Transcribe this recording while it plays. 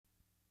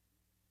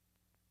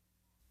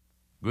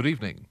Good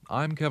evening.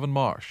 I'm Kevin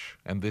Marsh,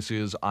 and this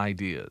is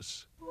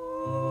Ideas.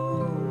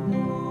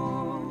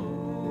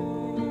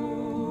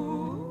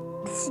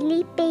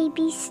 Sleep,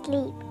 baby,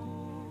 sleep.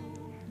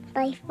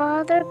 Thy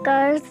father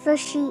guards the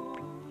sheep.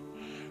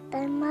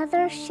 Thy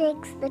mother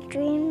shakes the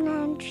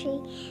dreamland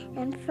tree,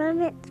 and from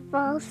it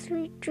fall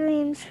sweet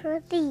dreams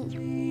for thee.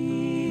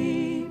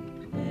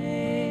 Sleep,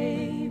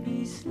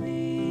 baby,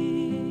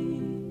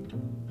 sleep.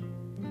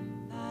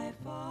 Thy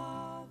father...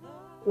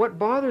 What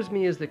bothers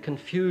me is the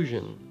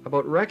confusion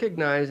about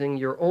recognizing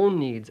your own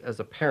needs as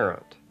a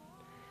parent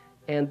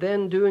and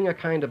then doing a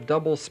kind of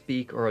double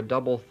speak or a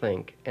double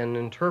think and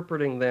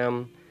interpreting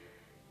them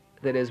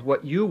that is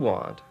what you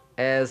want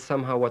as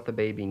somehow what the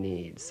baby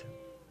needs.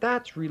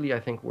 That's really, I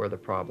think, where the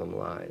problem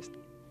lies.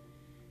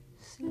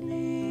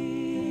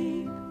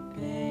 Sleep,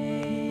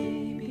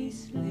 baby,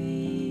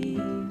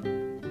 sleep.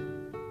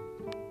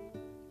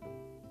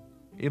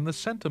 In the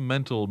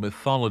sentimental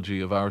mythology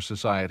of our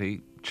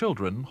society,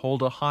 children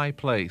hold a high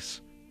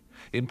place.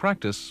 In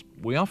practice,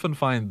 we often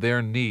find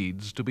their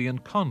needs to be in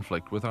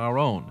conflict with our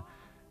own.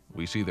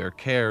 We see their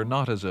care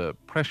not as a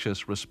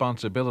precious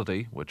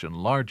responsibility which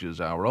enlarges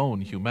our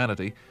own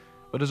humanity,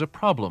 but as a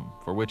problem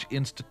for which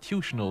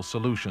institutional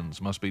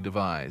solutions must be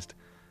devised.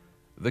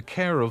 The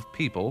care of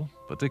people,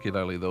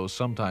 particularly those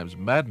sometimes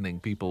maddening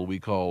people we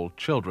call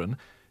children,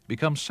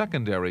 becomes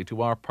secondary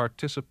to our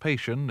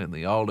participation in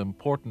the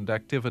all-important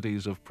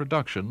activities of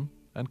production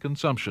and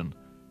consumption.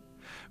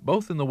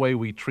 Both in the way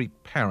we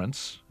treat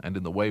parents and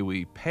in the way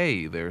we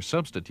pay their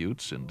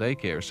substitutes in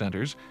daycare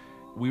centers,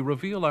 we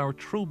reveal our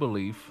true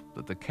belief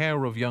that the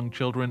care of young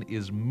children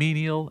is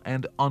menial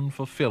and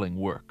unfulfilling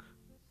work.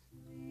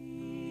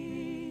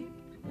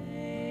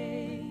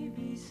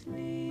 Baby,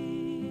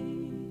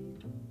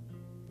 sleep.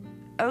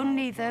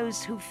 Only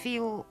those who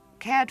feel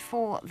cared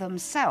for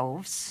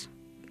themselves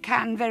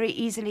can very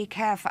easily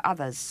care for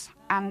others.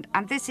 And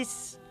this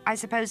is, I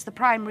suppose, the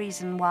prime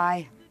reason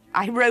why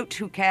I wrote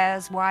Who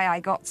Cares, why I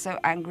got so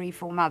angry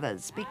for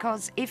mothers.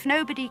 Because if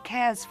nobody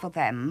cares for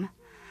them,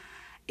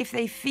 if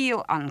they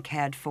feel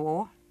uncared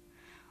for,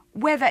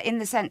 whether in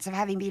the sense of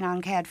having been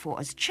uncared for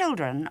as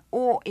children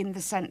or in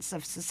the sense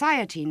of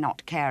society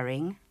not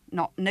caring,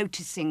 not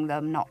noticing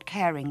them, not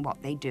caring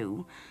what they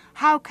do,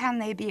 how can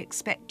they be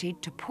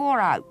expected to pour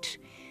out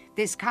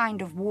this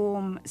kind of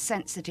warm,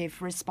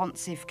 sensitive,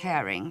 responsive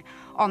caring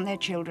on their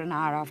children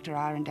hour after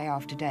hour and day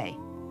after day?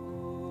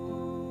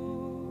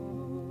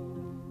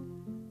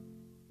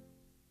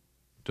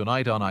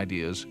 Tonight on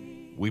Ideas,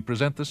 we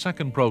present the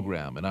second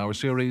program in our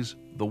series,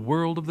 The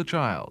World of the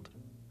Child,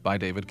 by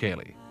David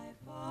Cayley.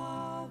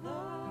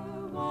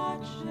 Father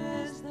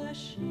watches the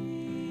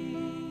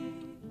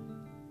sheep.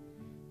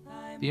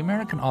 The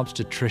American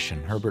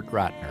obstetrician Herbert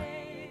Ratner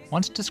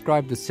once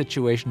described the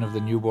situation of the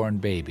newborn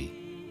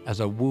baby as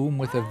a womb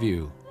with a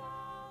view.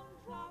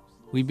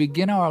 We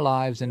begin our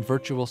lives in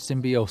virtual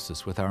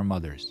symbiosis with our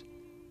mothers,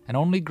 and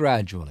only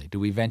gradually do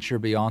we venture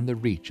beyond the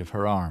reach of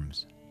her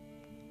arms.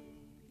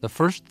 The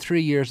first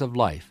 3 years of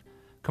life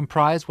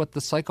comprise what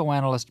the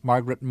psychoanalyst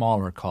Margaret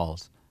Mahler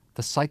calls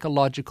the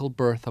psychological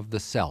birth of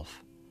the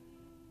self,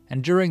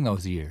 and during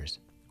those years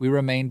we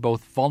remain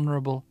both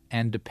vulnerable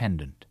and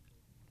dependent.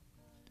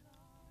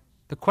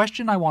 The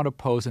question I want to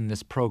pose in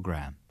this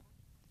program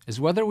is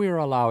whether we are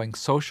allowing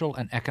social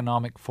and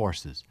economic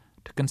forces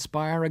to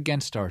conspire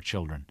against our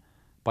children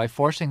by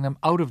forcing them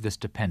out of this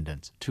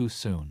dependence too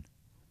soon.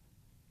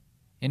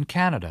 In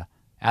Canada,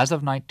 as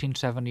of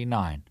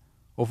 1979,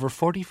 over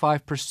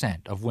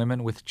 45% of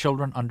women with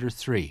children under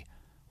 3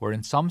 were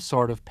in some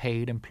sort of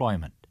paid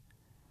employment,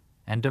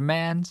 and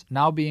demands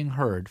now being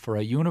heard for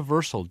a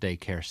universal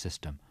daycare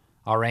system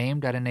are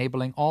aimed at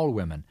enabling all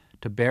women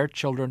to bear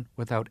children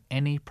without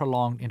any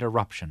prolonged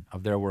interruption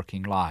of their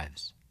working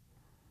lives.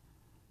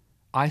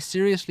 I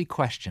seriously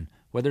question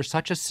whether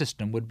such a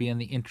system would be in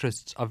the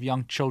interests of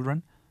young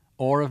children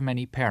or of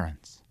many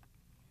parents.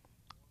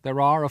 There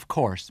are, of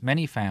course,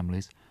 many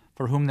families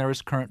for whom there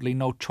is currently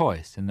no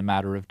choice in the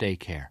matter of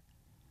daycare.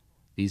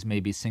 These may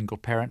be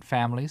single-parent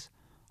families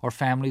or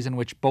families in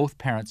which both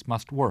parents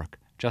must work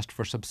just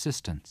for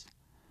subsistence.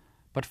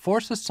 But for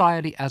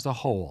society as a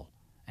whole,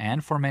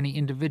 and for many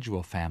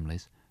individual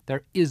families,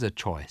 there is a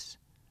choice,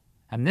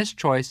 and this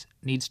choice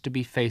needs to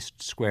be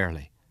faced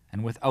squarely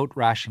and without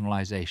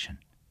rationalization.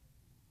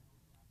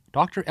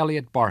 Dr.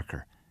 Elliot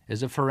Barker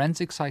is a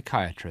forensic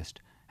psychiatrist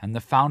and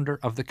the founder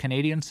of the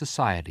Canadian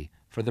Society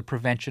for the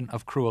Prevention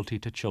of Cruelty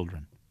to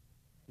Children.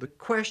 The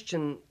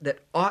question that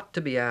ought to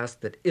be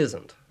asked that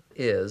isn't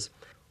is,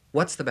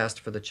 what's the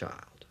best for the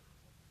child?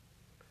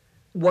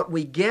 What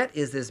we get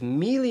is this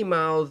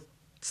mealy-mouthed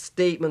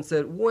statements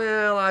that,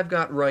 well, I've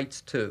got rights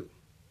too.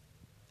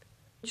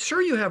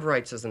 Sure, you have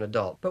rights as an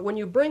adult, but when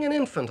you bring an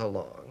infant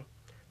along,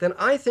 then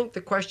I think the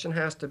question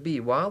has to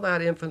be, while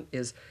that infant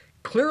is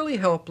clearly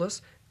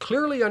helpless,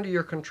 clearly under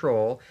your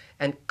control,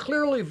 and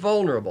clearly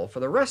vulnerable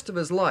for the rest of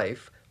his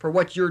life for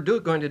what you're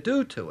going to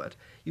do to it,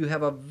 you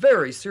have a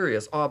very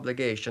serious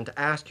obligation to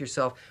ask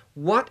yourself,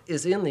 what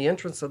is in the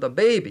interests of the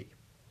baby,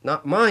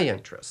 not my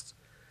interests,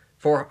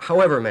 for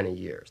however many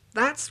years.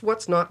 That's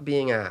what's not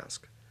being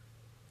asked.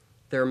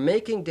 They're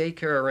making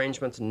daycare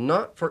arrangements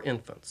not for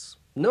infants.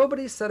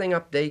 Nobody's setting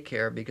up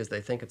daycare because they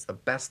think it's the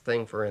best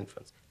thing for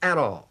infants at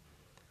all.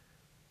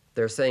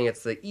 They're saying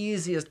it's the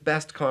easiest,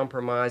 best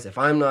compromise. If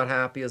I'm not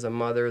happy as a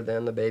mother,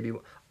 then the baby...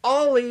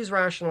 All these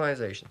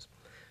rationalizations.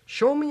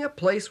 Show me a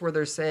place where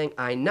they're saying,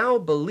 I now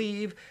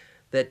believe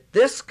that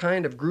this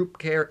kind of group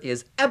care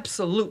is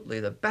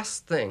absolutely the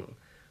best thing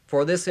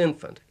for this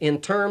infant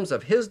in terms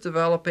of his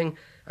developing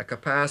a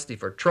capacity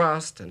for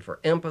trust and for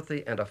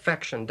empathy and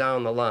affection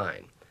down the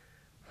line.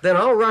 Then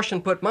I'll rush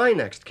and put my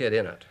next kid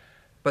in it.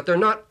 But they're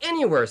not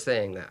anywhere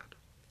saying that.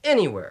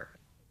 Anywhere.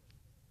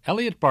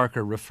 Elliot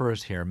Barker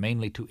refers here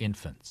mainly to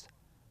infants.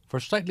 For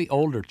slightly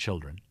older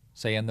children,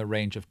 say in the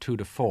range of 2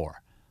 to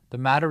 4, the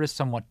matter is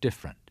somewhat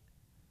different.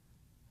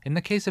 In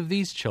the case of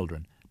these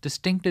children,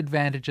 distinct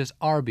advantages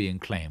are being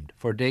claimed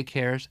for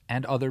daycares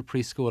and other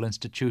preschool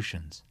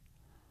institutions.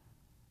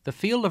 The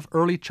field of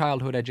early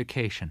childhood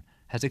education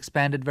has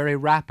expanded very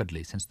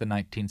rapidly since the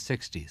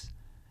 1960s,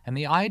 and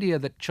the idea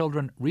that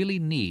children really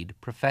need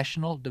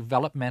professional,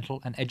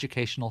 developmental, and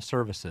educational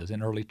services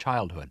in early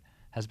childhood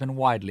has been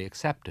widely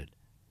accepted.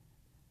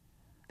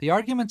 The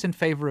arguments in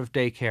favor of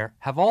daycare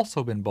have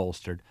also been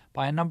bolstered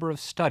by a number of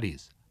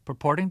studies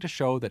purporting to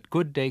show that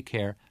good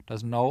daycare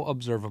does no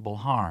observable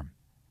harm.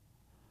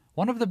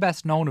 One of the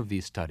best known of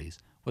these studies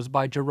was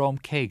by Jerome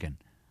Kagan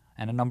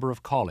and a number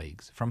of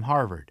colleagues from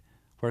Harvard,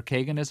 where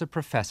Kagan is a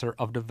professor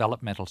of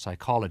developmental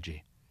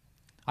psychology.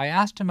 I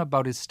asked him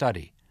about his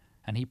study,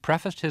 and he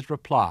prefaced his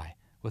reply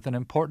with an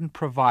important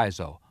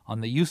proviso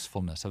on the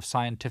usefulness of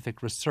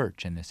scientific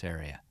research in this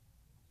area.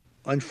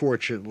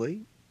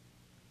 Unfortunately,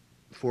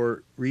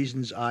 for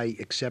reasons I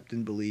accept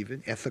and believe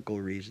in, ethical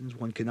reasons,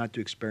 one cannot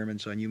do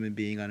experiments on human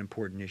beings on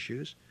important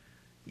issues.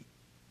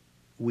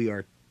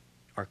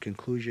 Our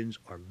conclusions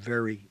are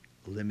very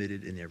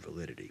limited in their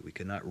validity. We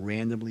cannot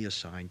randomly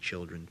assign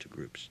children to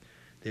groups.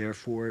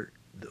 Therefore,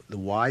 the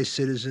wise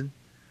citizen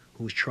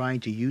who's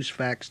trying to use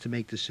facts to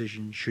make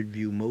decisions should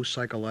view most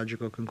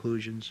psychological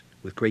conclusions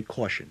with great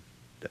caution.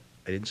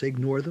 I didn't say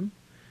ignore them.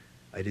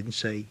 I didn't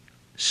say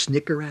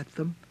snicker at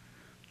them.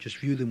 Just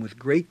view them with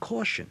great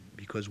caution,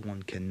 because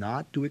one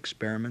cannot do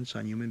experiments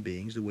on human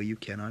beings the way you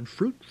can on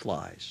fruit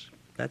flies.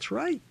 That's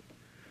right.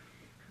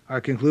 Our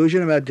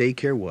conclusion about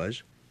daycare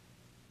was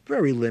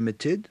very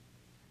limited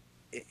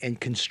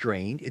and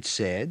constrained. It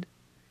said,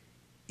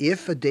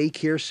 if a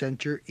daycare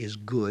center is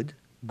good,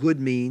 good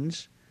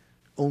means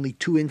only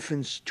 2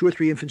 or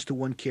 3 infants to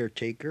one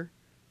caretaker,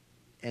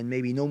 and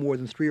maybe no more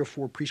than 3 or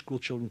 4 preschool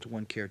children to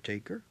one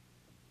caretaker.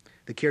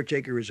 The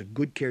caretaker is a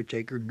good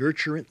caretaker,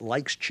 nurturant,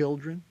 likes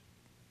children.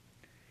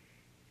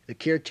 The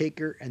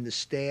caretaker and the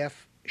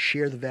staff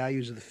share the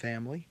values of the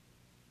family,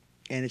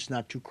 and it's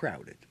not too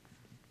crowded.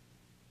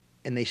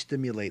 And they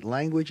stimulate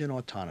language and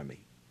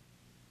autonomy.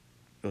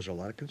 Those are a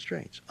lot of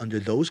constraints. Under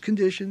those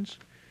conditions,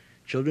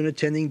 children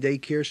attending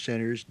daycare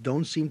centers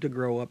don't seem to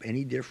grow up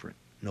any different,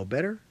 no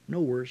better,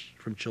 no worse,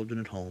 from children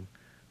at home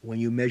when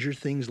you measure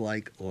things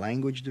like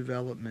language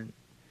development,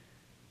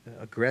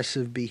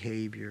 aggressive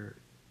behavior,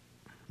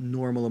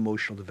 normal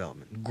emotional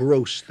development,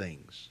 gross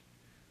things.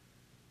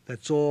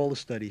 That's all the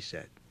study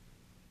said.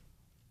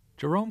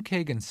 Jerome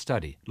Kagan's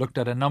study looked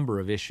at a number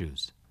of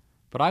issues,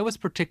 but I was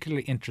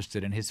particularly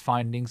interested in his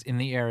findings in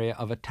the area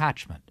of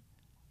attachment.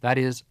 That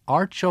is,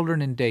 are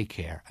children in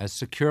daycare as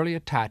securely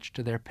attached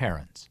to their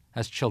parents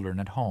as children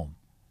at home?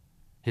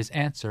 His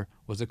answer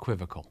was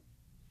equivocal.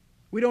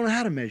 We don't know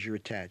how to measure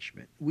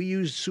attachment. We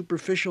use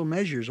superficial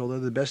measures, although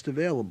the best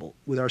available.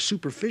 With our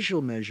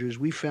superficial measures,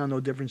 we found no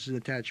difference in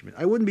attachment.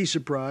 I wouldn't be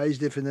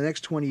surprised if in the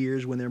next 20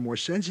 years, when there are more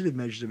sensitive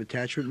measures of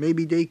attachment,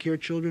 maybe daycare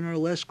children are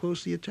less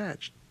closely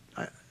attached.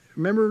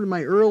 Remember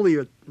my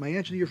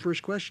answer to your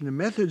first question, the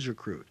methods are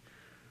crude.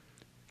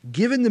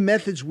 Given the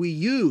methods we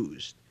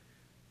used,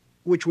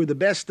 which were the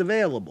best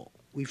available,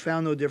 we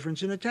found no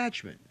difference in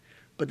attachment.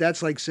 But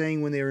that's like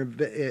saying when they were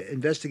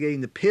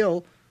investigating the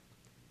pill,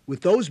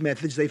 with those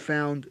methods, they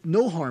found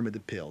no harm of the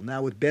pill.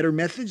 Now, with better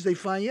methods, they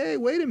find, hey,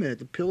 wait a minute,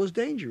 the pill is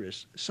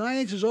dangerous.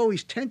 Science is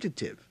always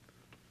tentative.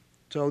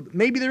 So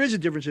maybe there is a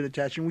difference in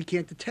attachment. We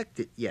can't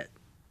detect it yet.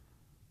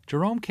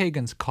 Jerome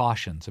Kagan's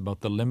cautions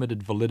about the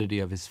limited validity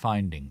of his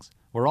findings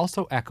were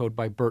also echoed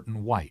by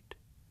Burton White.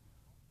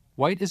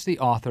 White is the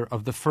author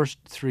of The First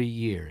 3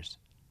 Years,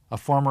 a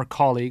former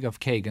colleague of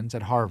Kagan's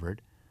at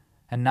Harvard,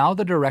 and now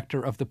the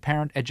director of the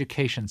Parent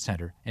Education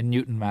Center in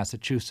Newton,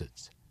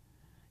 Massachusetts.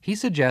 He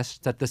suggests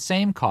that the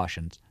same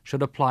cautions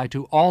should apply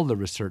to all the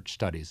research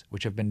studies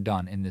which have been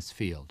done in this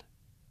field.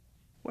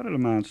 What it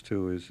amounts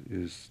to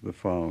is the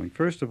following.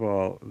 First of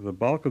all, the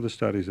bulk of the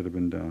studies that have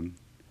been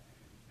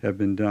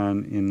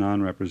done in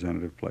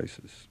non-representative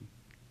places.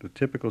 The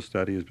typical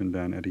study has been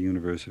done at a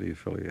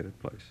university-affiliated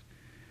place.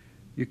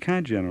 You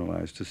can't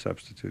generalize to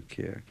substitute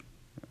care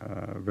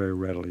very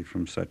readily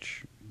from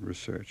such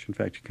research. In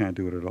fact, you can't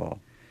do it at all.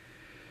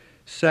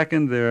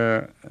 Second,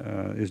 there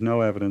is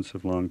no evidence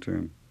of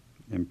long-term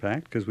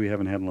impact because we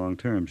haven't had long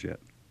terms yet.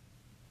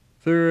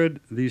 Third,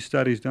 these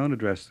studies don't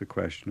address the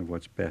question of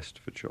what's best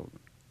for children.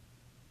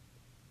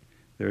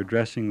 They're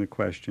addressing the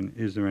question,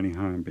 is there any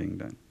harm being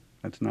done?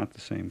 That's not the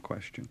same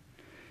question.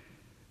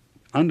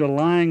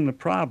 Underlying the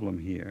problem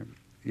here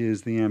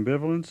is the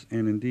ambivalence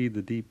and indeed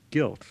the deep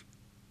guilt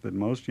that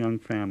most young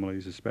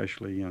families,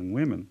 especially young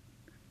women,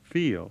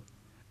 feel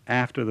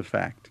after the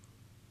fact.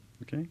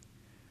 Okay?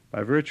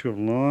 By virtue of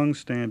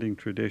long-standing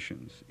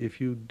traditions, if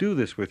you do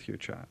this with your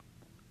child,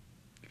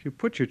 if you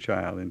put your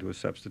child into a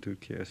substitute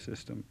care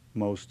system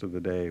most of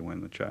the day when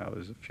the child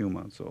is a few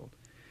months old,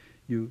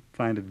 you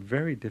find it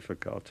very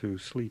difficult to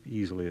sleep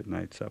easily at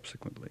night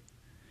subsequently.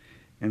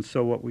 And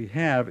so what we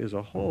have is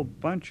a whole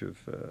bunch of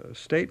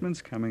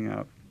statements coming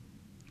out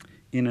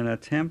in an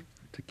attempt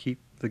to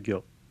keep the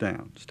guilt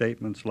down.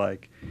 Statements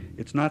like,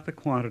 it's not the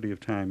quantity of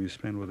time you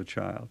spend with a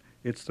child,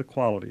 it's the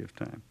quality of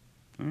time.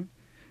 Right?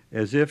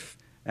 As if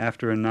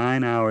after a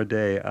 9-hour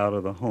day out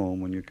of the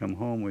home, when you come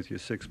home with your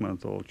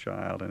 6-month-old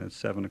child and it's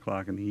 7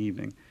 o'clock in the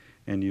evening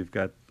and you've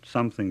got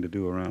something to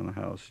do around the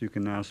house, you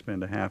can now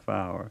spend a half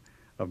hour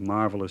of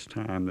marvelous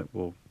time that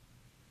will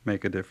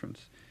make a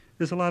difference.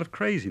 There's a lot of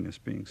craziness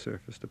being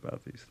surfaced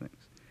about these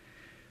things.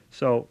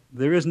 So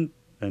there isn't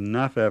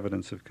enough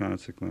evidence of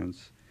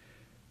consequence.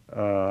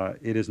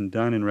 It isn't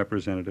done in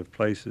representative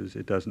places.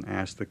 It doesn't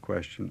ask the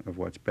question of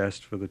what's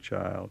best for the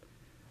child.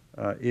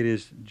 It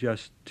is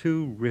just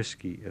too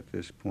risky at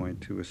this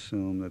point to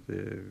assume that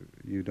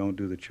you don't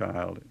do the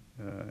child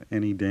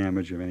any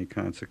damage of any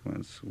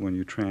consequence when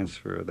you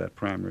transfer that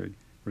primary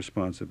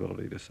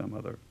responsibility to some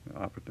other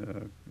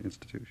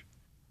institution.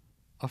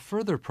 A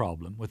further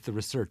problem with the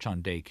research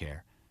on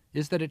daycare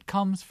is that it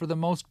comes, for the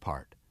most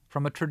part,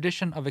 from a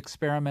tradition of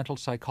experimental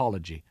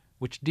psychology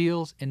which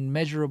deals in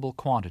measurable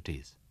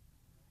quantities.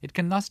 It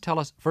can thus tell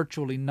us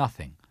virtually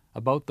nothing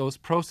about those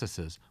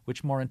processes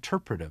which more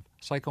interpretive,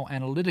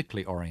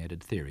 psychoanalytically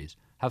oriented theories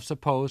have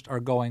supposed are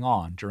going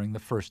on during the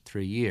first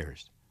 3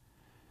 years.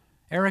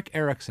 Erik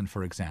Erikson,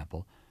 for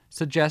example,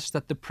 suggests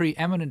that the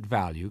preeminent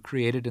value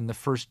created in the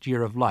first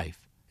year of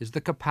life is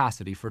the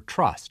capacity for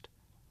trust,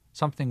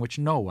 something which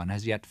no one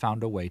has yet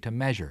found a way to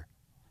measure.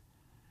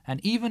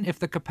 And even if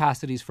the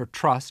capacities for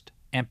trust,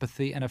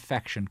 empathy, and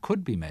affection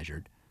could be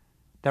measured,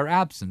 their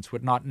absence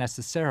would not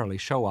necessarily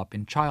show up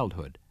in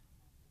childhood.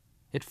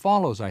 It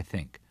follows, I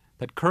think,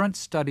 that current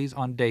studies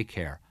on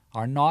daycare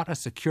are not a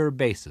secure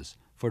basis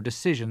for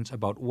decisions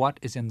about what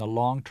is in the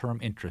long-term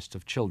interests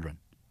of children.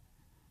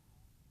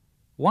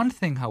 One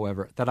thing,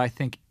 however, that I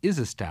think is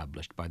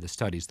established by the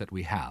studies that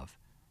we have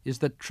is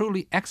that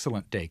truly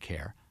excellent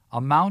daycare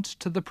amounts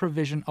to the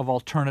provision of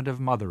alternative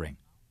mothering,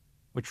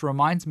 which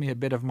reminds me a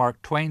bit of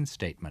Mark Twain's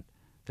statement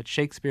that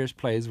Shakespeare's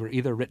plays were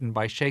either written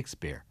by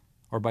Shakespeare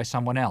or by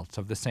someone else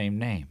of the same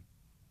name.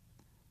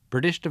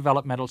 British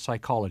developmental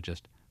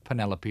psychologist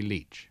Penelope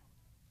Leach.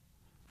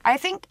 I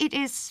think it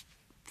is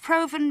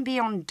proven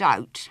beyond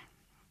doubt,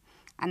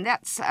 and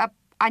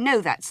I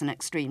know that's an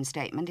extreme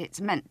statement,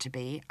 it's meant to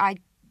be. I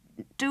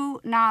do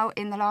now,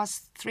 in the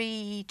last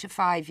 3 to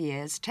 5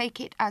 years, take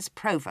it as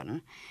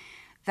proven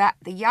that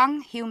the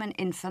young human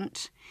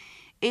infant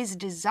is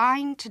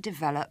designed to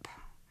develop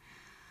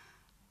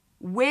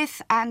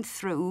with and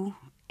through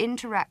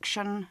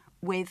interaction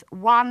with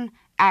one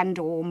and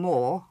or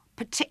more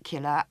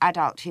particular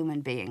adult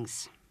human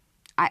beings.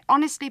 I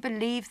honestly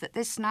believe that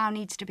this now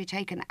needs to be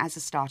taken as a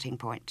starting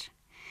point.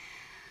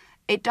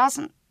 It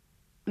doesn't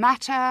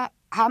matter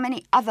how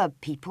many other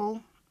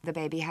people the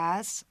baby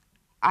has.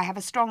 I have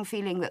a strong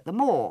feeling that the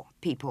more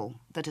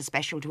people that are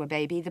special to a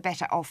baby, the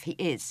better off he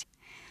is.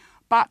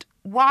 But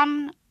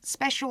one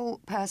special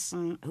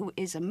person who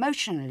is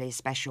emotionally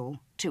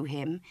special to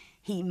him,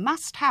 he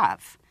must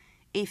have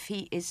if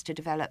he is to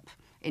develop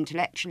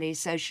intellectually,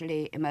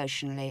 socially,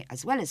 emotionally,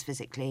 as well as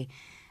physically,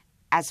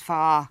 as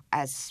far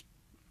as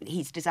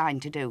he's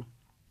designed to do.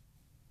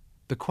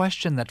 The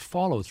question that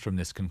follows from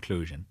this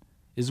conclusion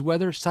is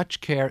whether such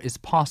care is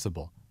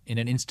possible in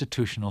an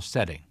institutional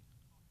setting.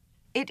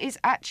 It is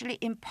actually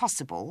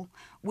impossible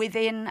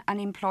within an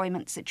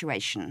employment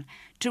situation.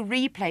 To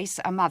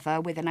replace a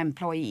mother with an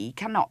employee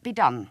cannot be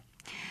done.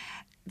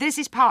 This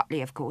is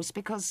partly, of course,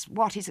 because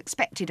what is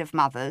expected of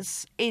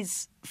mothers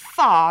is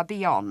far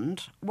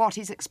beyond what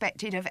is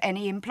expected of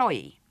any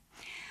employee.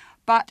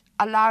 But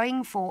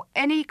allowing for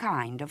any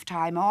kind of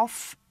time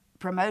off,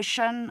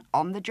 promotion,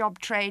 on-the-job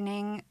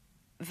training,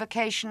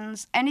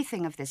 vacations,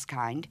 anything of this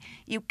kind,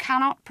 you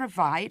cannot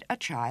provide a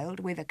child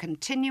with a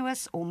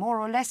continuous or more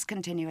or less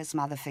continuous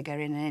mother figure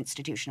in an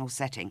institutional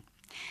setting.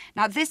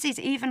 Now, this is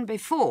even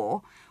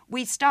before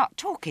we start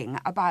talking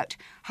about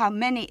how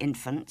many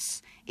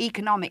infants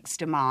economics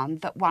demand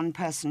that one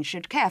person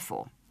should care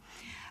for.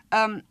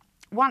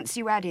 Once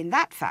you add in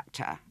that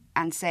factor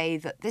and say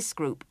that this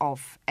group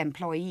of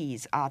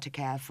employees are to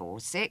care for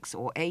 6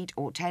 or 8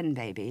 or 10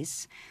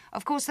 babies,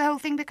 of course the whole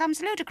thing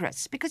becomes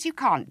ludicrous because you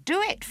can't do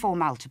it for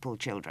multiple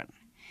children.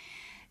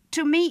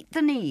 To meet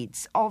the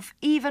needs of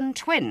even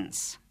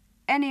twins,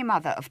 any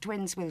mother of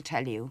twins will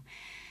tell you,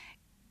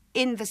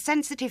 in the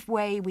sensitive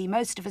way we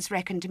most of us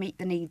reckon to meet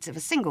the needs of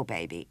a single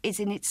baby,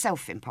 is in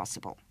itself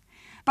impossible.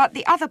 But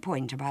the other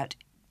point about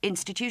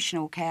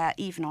institutional care,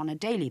 even on a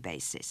daily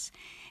basis,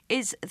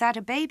 is that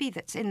a baby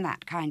that's in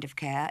that kind of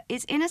care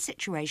is in a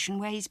situation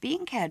where he's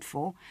being cared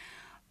for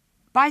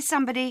by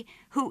somebody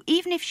who,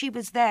 even if she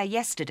was there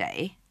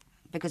yesterday,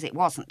 because it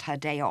wasn't her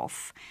day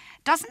off,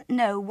 doesn't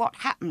know what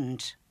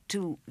happened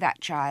to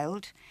that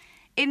child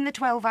in the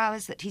 12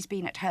 hours that he's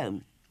been at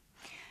home.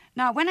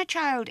 Now, when a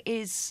child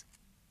is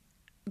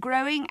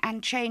growing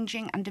and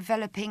changing and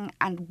developing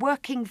and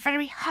working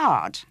very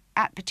hard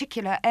at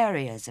particular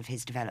areas of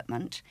his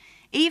development,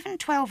 even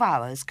 12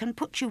 hours can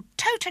put you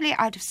totally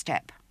out of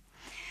step.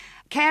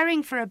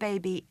 Caring for a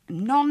baby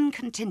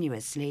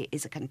non-continuously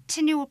is a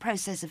continual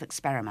process of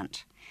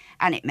experiment.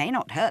 And it may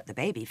not hurt the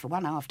baby for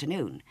one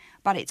afternoon,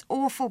 but it's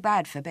awful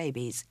bad for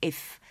babies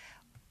if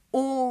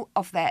all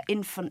of their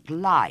infant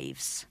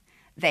lives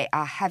they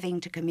are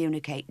having to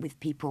communicate with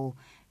people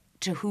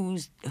to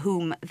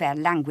whom their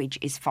language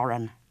is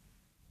foreign.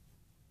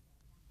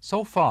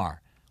 So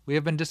far, we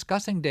have been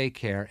discussing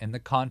daycare in the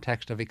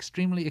context of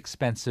extremely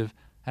expensive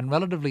and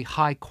relatively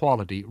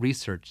high-quality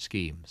research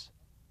schemes.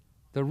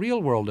 The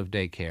real world of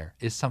daycare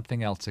is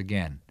something else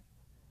again.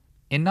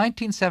 In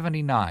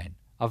 1979,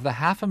 of the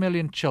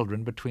 500,000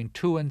 children between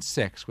 2 and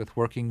 6 with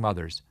working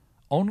mothers,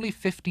 only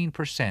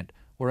 15%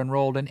 were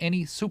enrolled in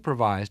any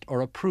supervised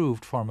or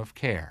approved form of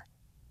care.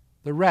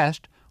 The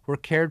rest were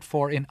cared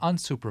for in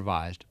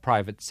unsupervised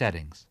private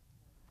settings.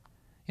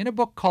 In a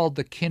book called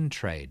The Kin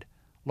Trade,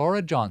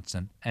 Laura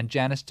Johnson and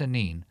Janice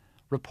Deneen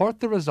report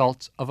the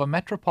results of a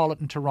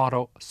Metropolitan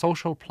Toronto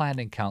Social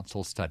Planning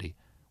Council study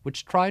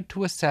which tried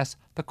to assess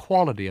the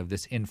quality of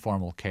this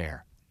informal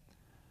care.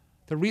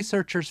 The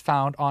researchers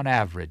found, on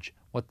average,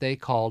 what they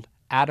called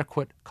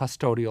adequate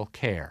custodial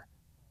care.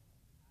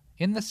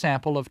 In the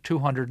sample of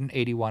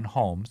 281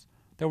 homes,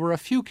 there were a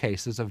few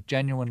cases of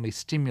genuinely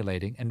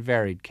stimulating and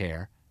varied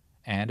care,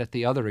 and at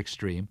the other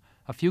extreme,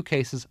 a few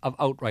cases of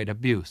outright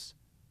abuse.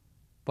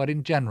 But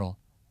in general,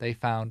 they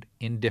found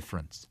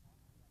indifference.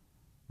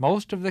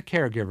 Most of the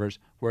caregivers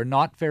were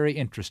not very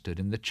interested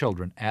in the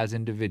children as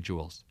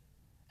individuals,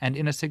 and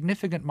in a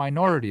significant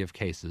minority of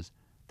cases,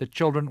 the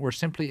children were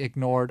simply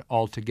ignored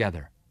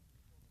altogether.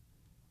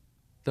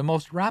 The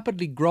most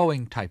rapidly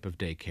growing type of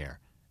daycare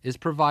is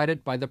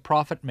provided by the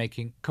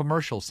profit-making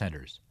commercial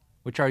centers,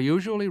 which are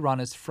usually run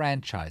as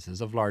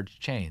franchises of large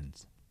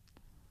chains.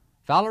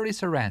 Valerie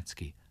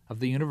Saransky of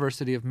the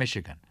University of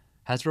Michigan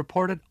has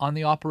reported on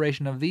the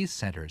operation of these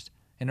centers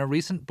in a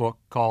recent book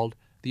called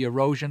The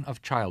Erosion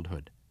of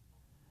Childhood.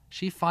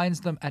 She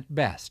finds them at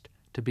best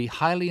to be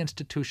highly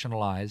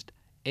institutionalized,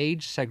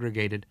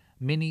 age-segregated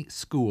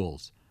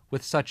mini-schools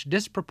with such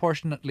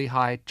disproportionately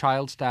high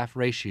child-staff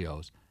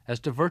ratios as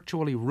to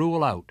virtually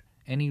rule out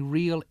any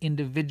real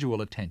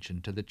individual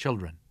attention to the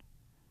children.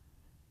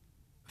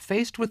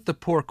 Faced with the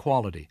poor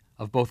quality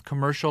of both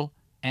commercial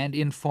and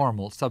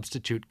informal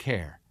substitute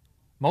care,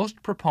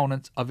 most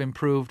proponents of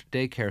improved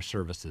daycare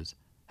services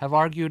have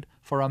argued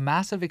for a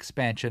massive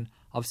expansion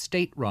of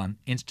state-run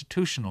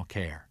institutional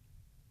care.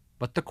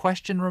 But the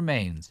question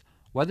remains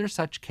whether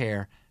such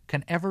care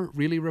can ever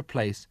really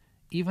replace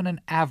even an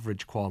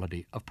average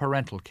quality of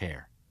parental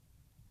care.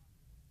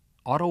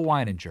 Otto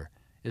Weininger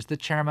is the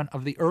chairman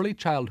of the Early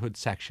Childhood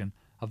section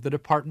of the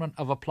Department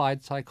of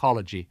Applied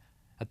Psychology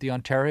at the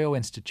Ontario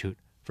Institute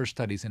for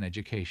Studies in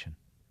Education.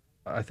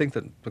 I think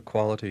that the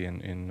quality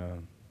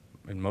in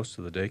most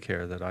of the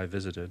daycare that I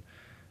visited,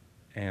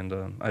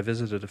 and I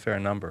visited a fair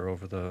number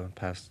over the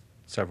past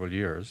several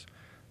years,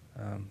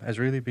 has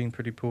really been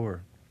pretty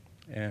poor.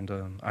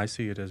 And I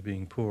see it as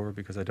being poor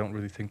because I don't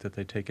really think that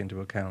they take into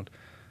account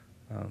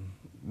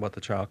what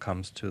the child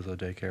comes to the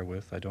daycare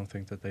with. I don't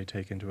think that they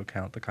take into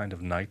account the kind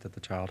of night that the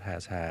child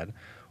has had,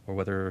 or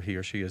whether he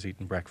or she has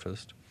eaten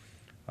breakfast,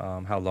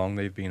 how long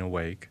they've been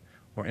awake,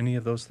 or any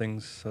of those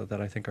things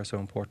that I think are so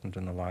important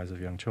in the lives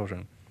of young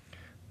children.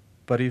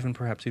 But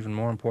perhaps even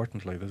more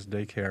importantly, this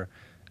daycare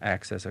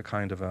acts as a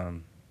kind of a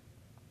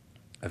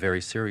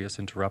very serious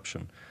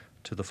interruption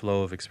to the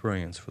flow of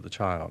experience for the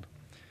child.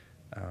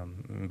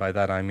 By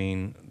that I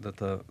mean that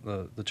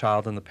the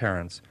child and the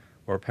parents,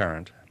 or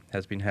parent,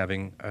 has been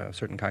having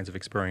certain kinds of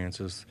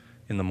experiences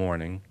in the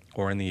morning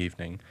or in the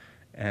evening,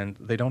 and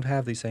they don't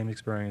have these same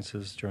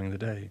experiences during the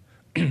day.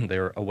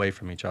 They're away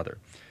from each other.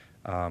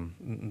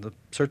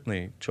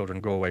 Certainly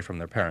children go away from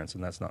their parents,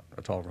 and that's not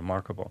at all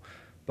remarkable.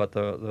 But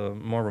the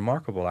more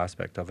remarkable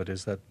aspect of it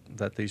is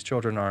that these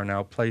children are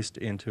now placed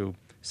into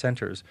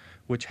centers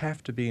which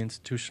have to be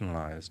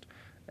institutionalized.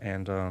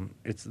 And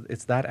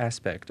it's that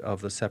aspect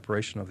of the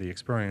separation of the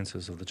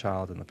experiences of the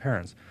child and the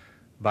parents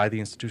by the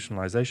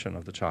institutionalization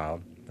of the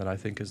child that I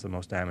think is the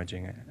most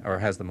damaging, or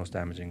has the most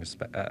damaging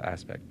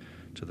aspect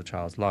to the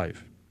child's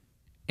life.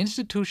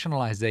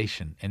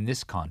 Institutionalization in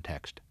this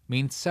context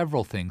means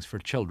several things for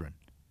children.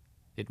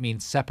 It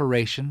means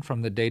separation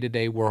from the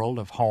day-to-day world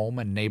of home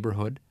and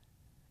neighborhood.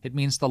 It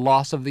means the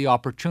loss of the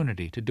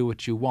opportunity to do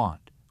what you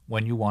want,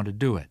 when you want to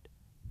do it,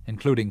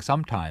 including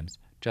sometimes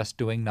just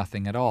doing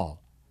nothing at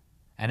all.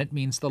 And it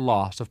means the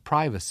loss of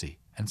privacy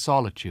and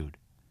solitude.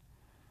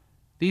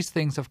 These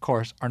things, of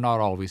course, are not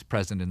always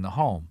present in the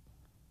home,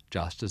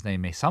 just as they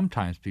may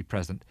sometimes be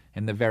present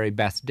in the very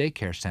best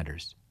daycare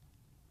centers.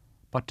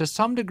 But to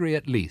some degree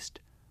at least,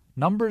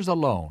 numbers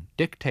alone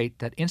dictate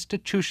that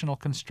institutional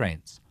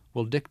constraints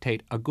will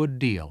dictate a good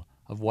deal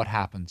of what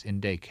happens in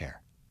daycare.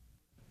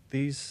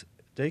 These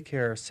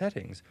daycare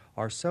settings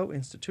are so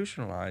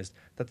institutionalized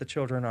that the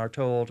children are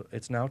told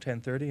it's now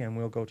 10:30 and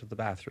we'll go to the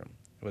bathroom,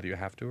 whether you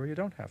have to or you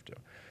don't have to.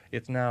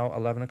 It's now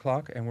 11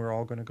 o'clock and we're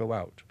all going to go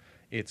out.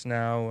 It's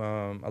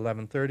now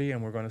 11:30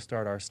 and we're going to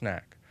start our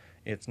snack.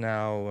 It's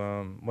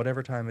now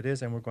whatever time it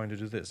is and we're going to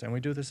do this. And we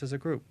do this as a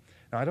group.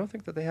 Now, I don't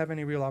think that they have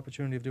any real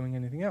opportunity of doing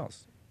anything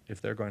else if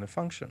they're going to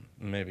function,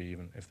 maybe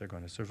even if they're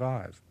going to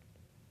survive.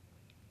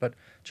 But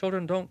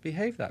children don't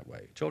behave that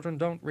way. Children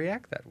don't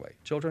react that way.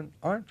 Children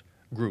aren't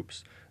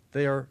groups.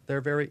 They're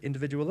very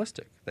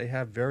individualistic. They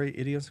have very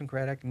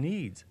idiosyncratic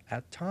needs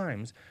at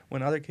times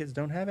when other kids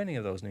don't have any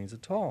of those needs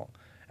at all.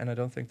 And I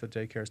don't think the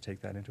daycares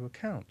take that into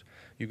account.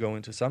 You go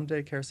into some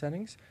daycare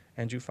settings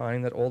and you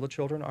find that all the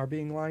children are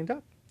being lined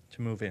up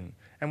to move in.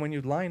 And when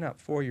you line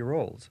up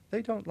 4-year-olds,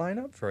 they don't line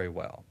up very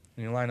well.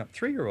 When you line up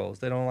 3-year-olds,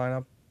 they don't line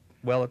up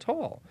well at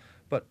all.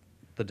 But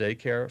the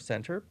daycare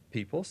center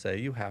people say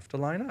you have to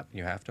line up,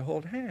 you have to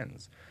hold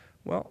hands.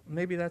 Well,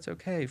 maybe that's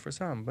okay for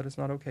some, but it's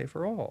not okay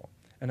for all.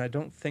 And I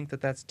don't think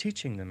that that's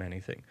teaching them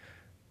anything.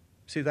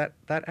 See, that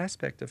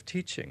aspect of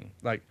teaching,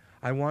 like,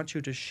 I want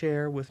you to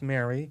share with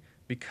Mary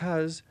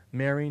because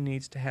Mary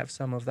needs to have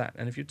some of that.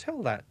 And if you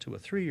tell that to a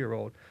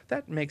 3-year-old,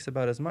 that makes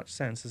about as much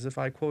sense as if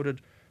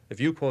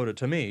you quoted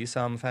to me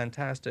some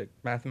fantastic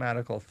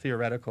mathematical,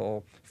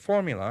 theoretical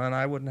formula, and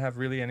I wouldn't have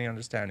really any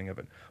understanding of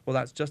it. Well,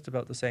 that's just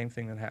about the same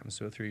thing that happens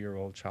to a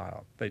 3-year-old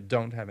child. They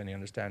don't have any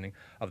understanding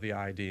of the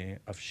idea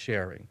of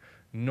sharing,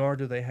 nor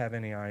do they have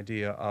any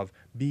idea of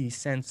be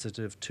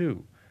sensitive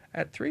to.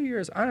 At 3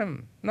 years,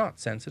 I'm not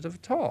sensitive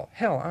at all.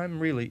 Hell, I'm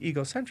really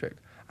egocentric.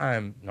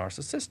 I'm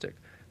narcissistic.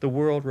 The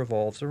world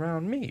revolves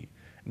around me.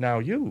 Now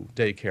you,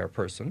 daycare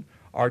person,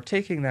 are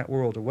taking that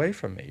world away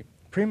from me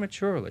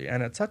prematurely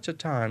and at such a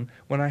time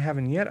when I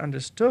haven't yet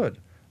understood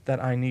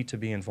that I need to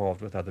be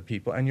involved with other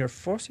people, and you're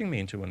forcing me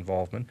into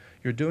involvement.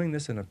 You're doing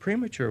this in a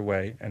premature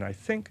way, and I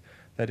think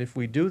that if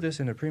we do this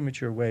in a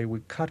premature way,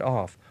 we cut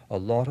off a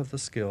lot of the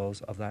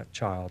skills of that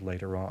child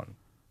later on.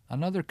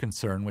 Another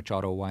concern which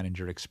Otto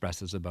Weininger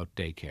expresses about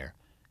daycare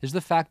is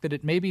the fact that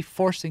it may be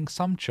forcing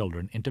some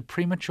children into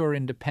premature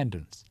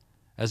independence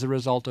as a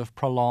result of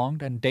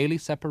prolonged and daily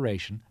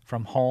separation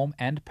from home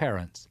and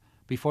parents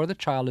before the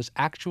child is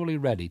actually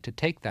ready to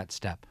take that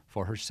step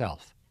for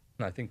herself.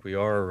 I think we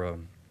are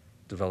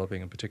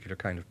developing a particular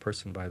kind of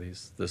person by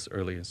this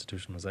early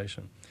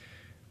institutionalization.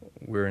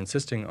 We're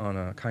insisting on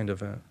a kind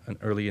of an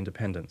early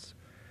independence.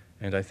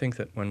 And I think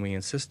that when we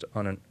insist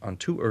on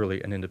too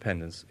early an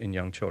independence in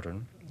young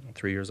children,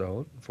 3 years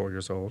old, 4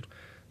 years old,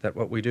 that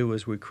what we do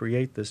is we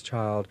create this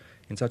child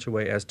in such a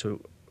way as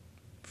to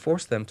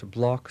force them to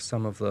block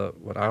some of the,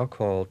 what I'll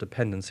call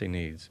dependency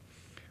needs,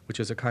 which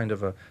is a kind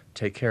of a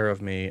take care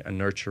of me, a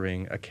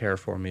nurturing, a care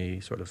for me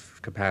sort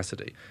of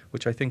capacity,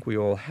 which I think we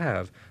all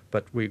have,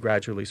 but we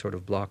gradually sort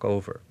of block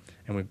over.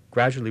 And we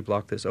gradually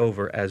block this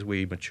over as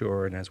we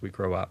mature and as we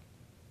grow up.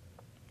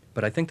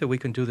 But I think that we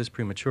can do this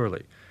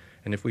prematurely.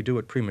 And if we do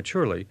it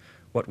prematurely,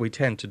 what we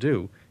tend to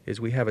do is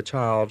we have a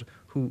child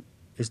who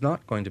is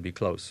not going to be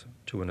close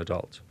to an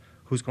adult,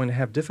 who's going to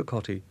have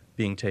difficulty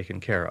being taken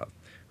care of,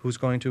 who's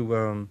going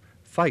to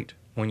fight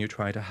when you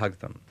try to hug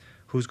them,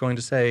 who's going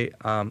to say,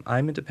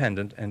 I'm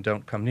independent and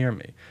don't come near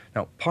me.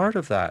 Now, part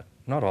of that,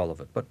 not all of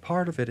it, but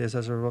part of it is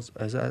as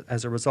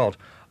a result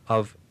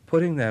of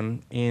putting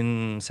them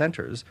in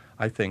centers,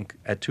 I think,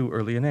 at too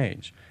early an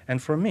age.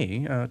 And for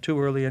me, too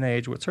early an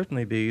age would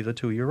certainly be the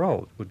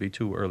 2-year-old, would be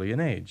too early an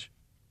age.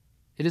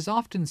 It is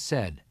often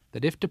said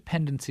that if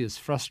dependency is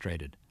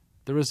frustrated,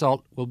 the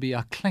result will be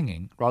a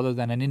clinging rather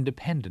than an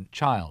independent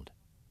child.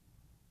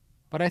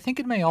 But I think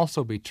it may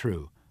also be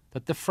true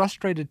that the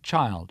frustrated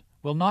child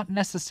will not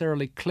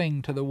necessarily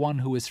cling to the one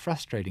who is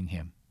frustrating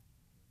him.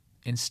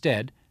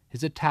 Instead,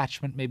 his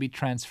attachment may be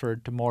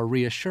transferred to more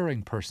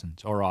reassuring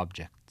persons or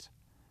objects.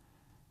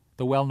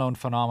 The well-known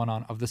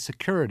phenomenon of the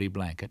security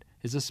blanket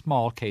is a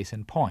small case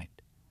in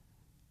point.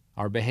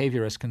 Our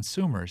behavior as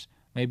consumers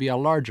may be a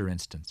larger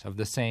instance of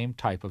the same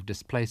type of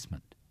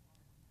displacement.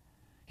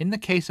 In the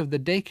case of the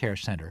daycare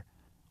center,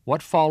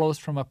 what follows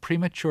from a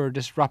premature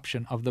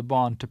disruption of the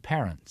bond to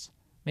parents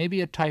may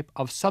be a type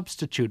of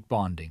substitute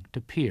bonding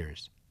to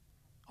peers.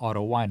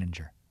 Otto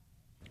Weininger.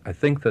 I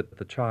think that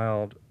the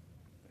child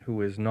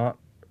who is not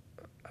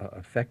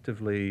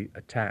effectively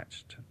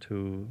attached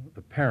to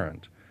the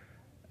parent,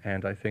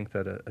 and I think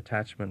that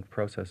attachment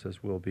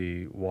processes will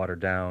be watered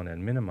down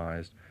and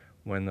minimized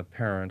when the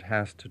parent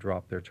has to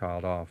drop their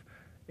child off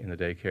in the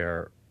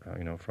daycare,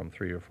 from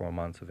 3 or 4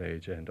 months of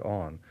age and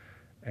on,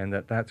 and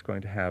that's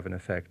going to have an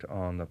effect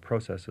on the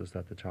processes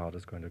that the child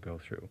is going to go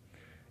through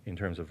in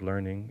terms of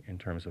learning, in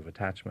terms of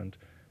attachment,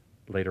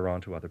 later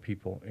on to other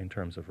people, in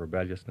terms of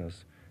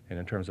rebelliousness, and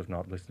in terms of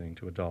not listening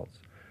to adults.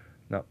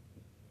 Now,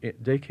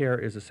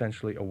 daycare is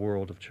essentially a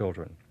world of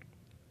children,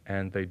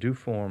 and they do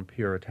form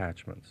peer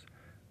attachments.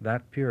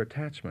 that peer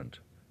attachment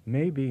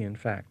may be, in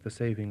fact, the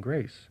saving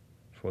grace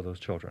for those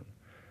children.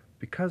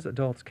 Because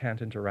adults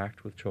can't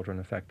interact with children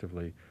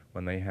effectively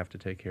when they have to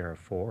take care of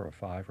 4 or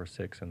 5 or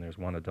 6 and there's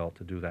one adult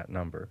to do that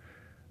number,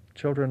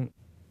 children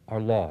are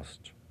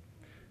lost.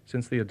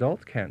 Since the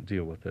adult can't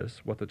deal with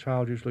this, what the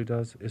child usually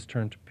does is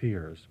turn to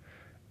peers.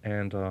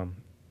 And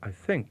I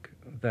think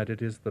that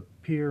it is the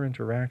peer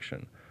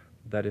interaction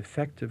that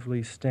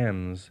effectively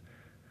stems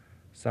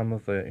some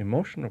of the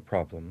emotional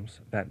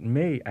problems that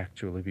may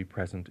actually be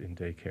present in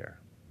daycare.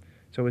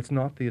 So it's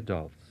not the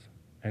adults,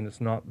 and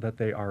it's not that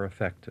they are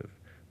effective,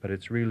 but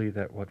it's really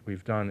that what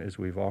we've done is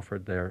we've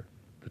offered the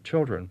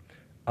children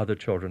other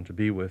children to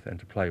be with and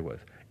to play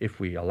with. If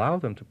we allow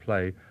them to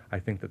play, I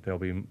think that there'll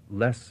be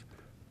less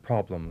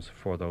problems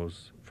for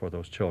those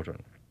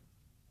children.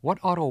 What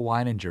Otto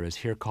Weininger is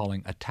here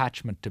calling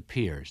attachment to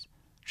peers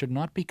should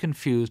not be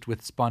confused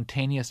with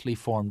spontaneously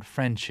formed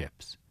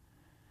friendships.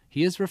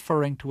 He is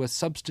referring to a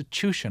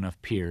substitution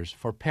of peers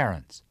for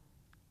parents,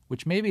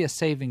 which may be a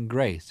saving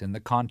grace in the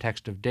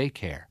context of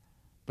daycare,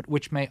 but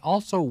which may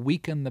also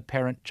weaken the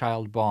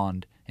parent-child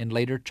bond in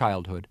later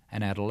childhood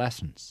and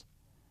adolescence.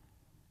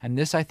 And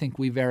this I think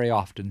we very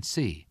often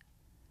see.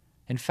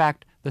 In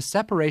fact, the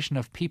separation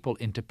of people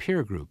into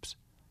peer groups,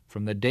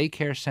 from the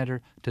daycare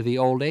center to the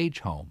old age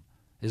home,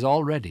 is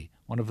already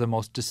one of the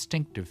most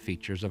distinctive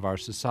features of our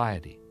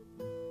society.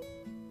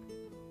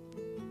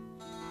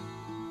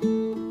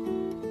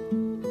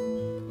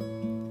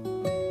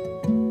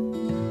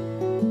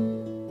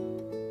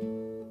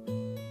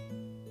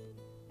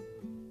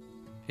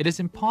 It is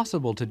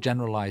impossible to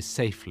generalize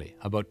safely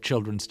about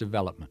children's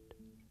development,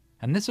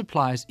 and this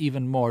applies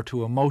even more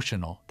to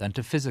emotional than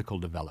to physical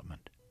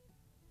development.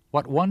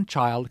 What one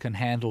child can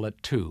handle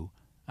at 2,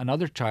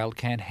 another child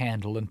can't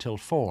handle until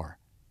 4.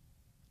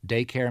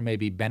 Daycare may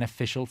be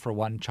beneficial for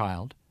one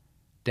child,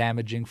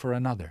 damaging for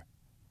another.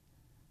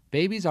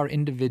 Babies are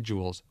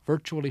individuals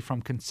virtually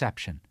from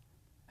conception,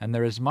 and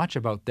there is much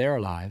about their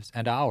lives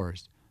and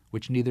ours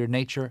which neither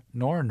nature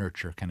nor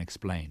nurture can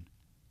explain.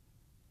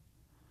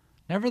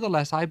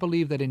 Nevertheless, I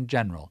believe that in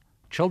general,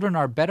 children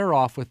are better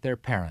off with their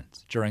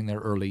parents during their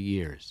early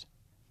years.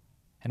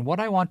 And what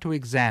I want to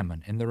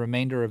examine in the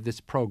remainder of this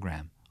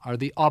program are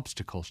the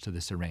obstacles to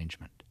this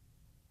arrangement.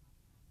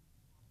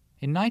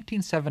 In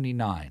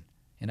 1979,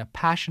 in a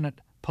passionate,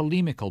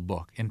 polemical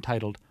book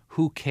entitled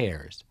Who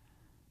Cares?,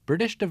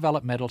 British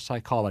developmental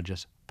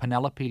psychologist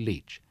Penelope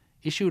Leach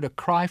issued a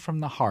cry from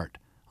the heart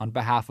on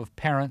behalf of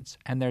parents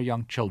and their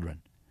young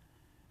children.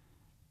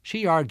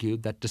 She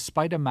argued that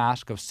despite a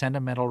mask of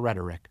sentimental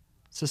rhetoric,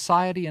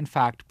 society in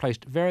fact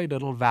placed very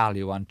little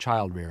value on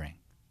child-rearing,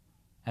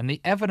 and the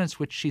evidence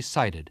which she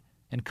cited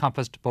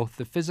encompassed both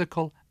the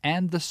physical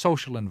and the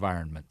social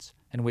environments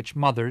in which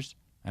mothers,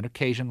 and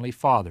occasionally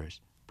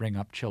fathers, bring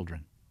up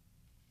children.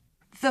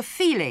 The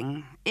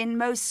feeling in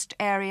most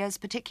areas,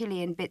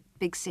 particularly in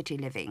big city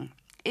living,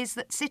 is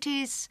that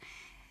cities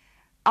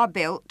are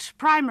built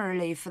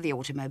primarily for the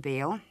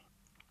automobile,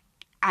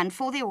 and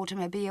for the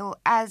automobile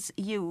as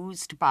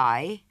used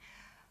by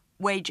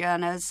wage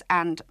earners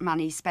and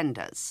money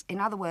spenders. In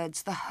other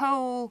words, the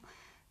whole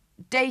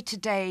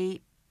day-to-day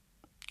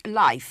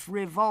life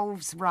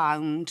revolves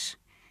round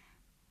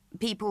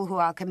people who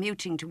are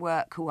commuting to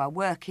work, who are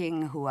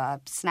working, who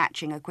are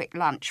snatching a quick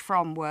lunch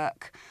from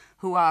work,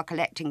 who are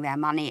collecting their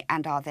money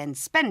and are then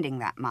spending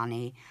that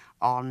money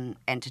on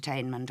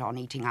entertainment, on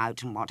eating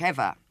out and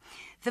whatever.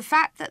 The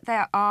fact that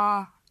there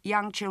are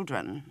young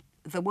children,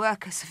 the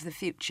workers of the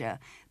future,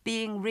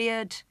 being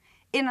reared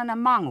in and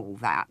among all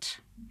that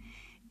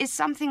is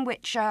something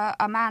which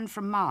a man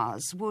from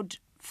Mars would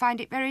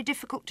find it very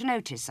difficult to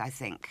notice, I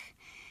think.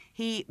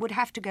 He would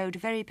have to go to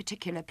very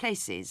particular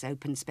places,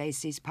 open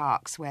spaces,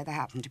 parks, where there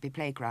happen to be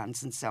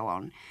playgrounds and so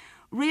on,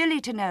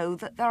 really to know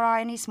that there are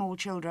any small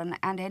children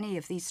and any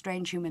of these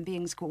strange human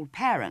beings called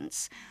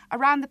parents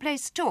around the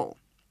place at all.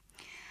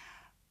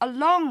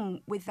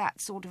 Along with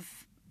that sort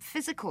of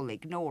physical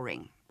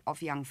ignoring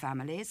of young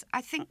families,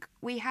 I think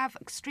we have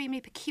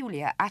extremely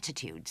peculiar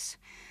attitudes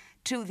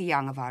to the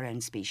young of our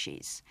own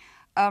species.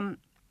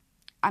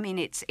 I mean,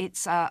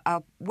 it's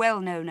a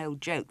well-known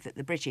old joke that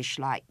the British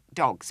like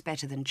dogs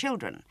better than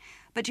children.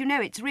 But, you know,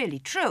 it's really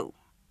true.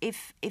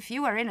 If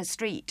you are in a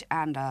street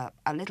and a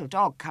little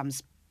dog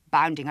comes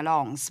bounding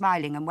along,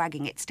 smiling and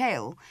wagging its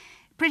tail,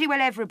 pretty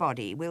well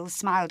everybody will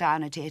smile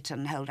down at it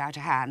and hold out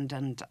a hand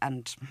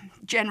and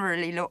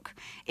generally look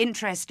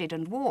interested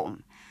and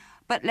warm.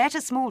 But let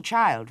a small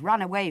child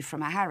run away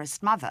from a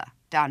harassed mother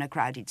down a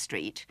crowded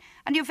street,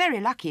 and you're very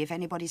lucky if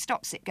anybody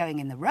stops it going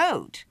in the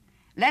road,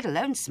 let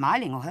alone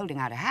smiling or holding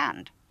out a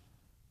hand.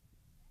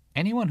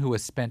 Anyone who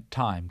has spent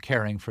time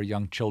caring for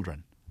young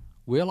children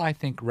will, I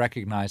think,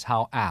 recognize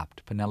how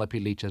apt Penelope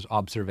Leach's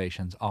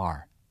observations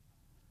are.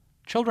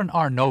 Children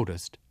are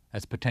noticed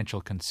as potential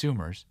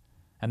consumers,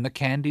 and the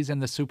candies in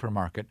the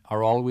supermarket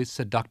are always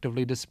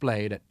seductively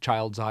displayed at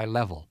child's eye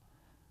level.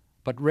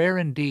 But rare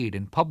indeed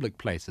in public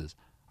places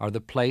are the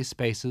play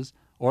spaces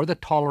or the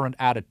tolerant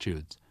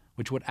attitudes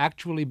which would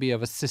actually be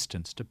of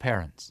assistance to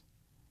parents.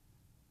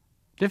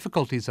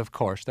 Difficulties, of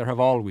course, there have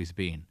always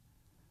been,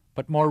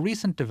 but more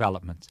recent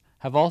developments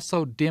have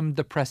also dimmed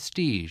the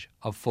prestige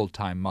of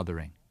full-time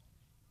mothering.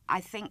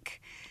 I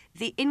think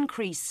the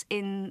increase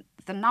in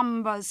the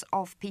numbers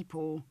of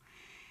people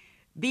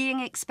being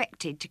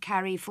expected to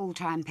carry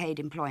full-time paid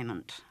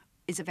employment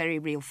is a very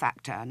real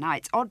factor. Now,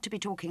 it's odd to be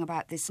talking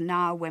about this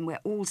now when we're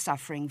all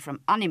suffering from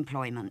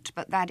unemployment,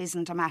 but that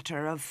isn't a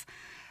matter of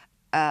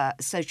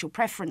social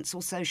preference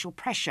or social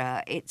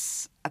pressure.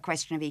 It's a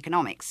question of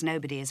economics.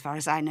 Nobody, as far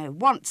as I know,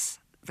 wants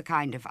the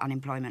kind of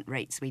unemployment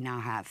rates we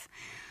now have.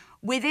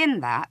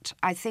 Within that,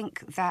 I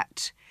think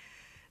that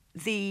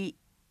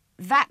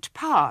that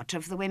part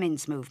of the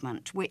women's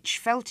movement which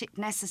felt it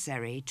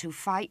necessary to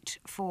fight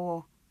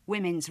for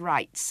women's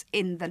rights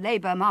in the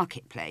labour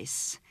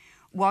marketplace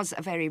was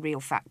a very real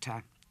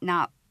factor.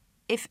 Now,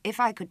 if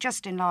I could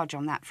just enlarge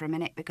on that for a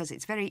minute, because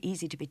it's very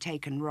easy to be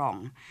taken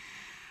wrong,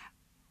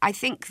 I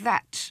think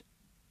that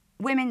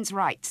women's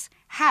rights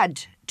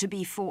had to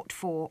be fought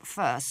for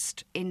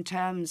first in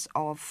terms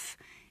of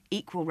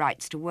equal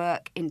rights to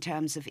work, in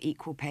terms of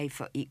equal pay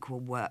for equal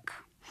work.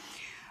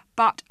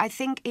 But I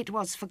think it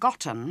was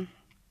forgotten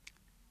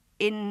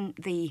in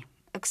the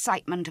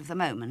excitement of the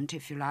moment,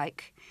 if you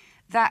like,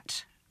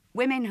 that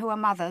women who are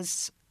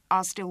mothers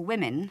are still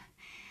women,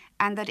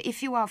 and that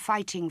if you are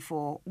fighting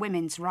for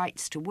women's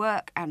rights to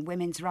work and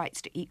women's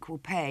rights to equal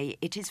pay,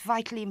 it is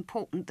vitally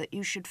important that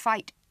you should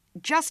fight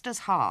just as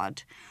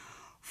hard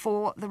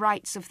for the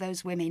rights of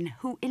those women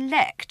who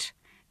elect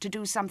to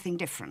do something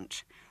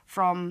different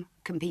from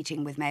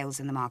competing with males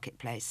in the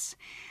marketplace.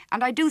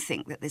 And I do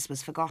think that this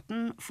was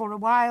forgotten. For a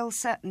while,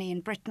 certainly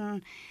in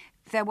Britain,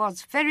 there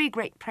was very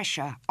great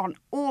pressure on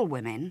all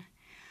women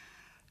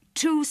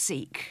to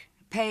seek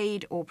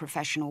paid or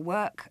professional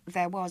work.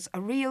 There was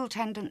a real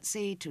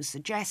tendency to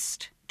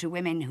suggest to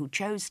women who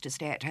chose to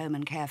stay at home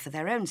and care for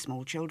their own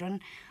small children,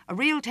 a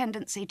real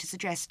tendency to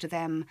suggest to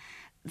them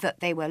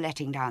that they were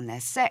letting down their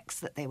sex,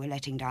 that they were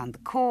letting down the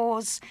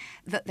cause,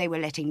 that they were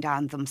letting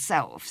down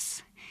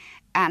themselves.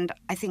 And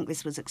I think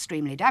this was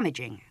extremely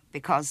damaging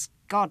because,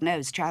 God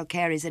knows,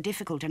 childcare is a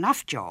difficult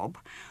enough job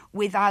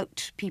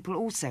without people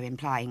also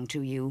implying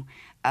to you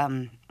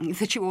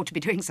that you ought to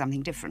be doing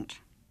something different.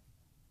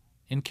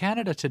 In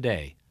Canada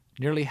today,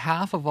 nearly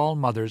half of all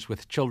mothers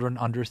with children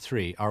under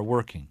 3 are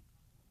working.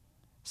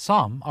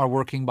 Some are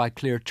working by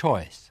clear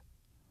choice.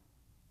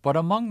 But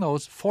among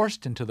those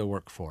forced into the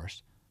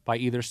workforce by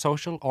either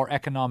social or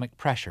economic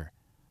pressure,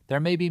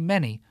 there may be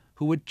many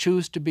who would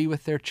choose to be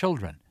with their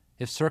children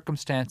if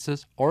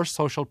circumstances or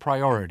social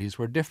priorities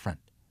were different.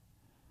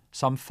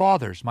 Some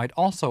fathers might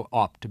also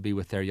opt to be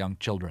with their young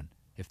children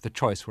if the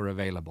choice were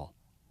available.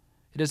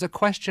 It is a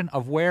question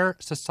of where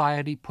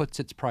society puts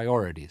its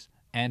priorities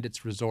and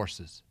its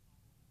resources.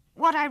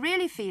 What I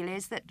really feel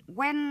is that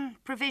when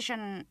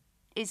provision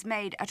is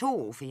made at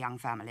all for young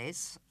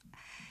families,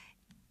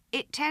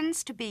 it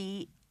tends to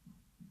be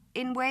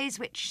in ways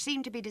which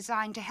seem to be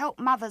designed to help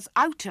mothers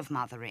out of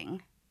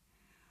mothering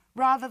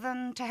rather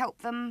than to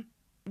help them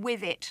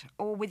with it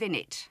or within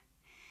it.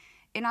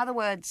 In other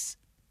words,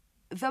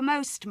 the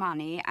most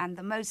money and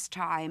the most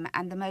time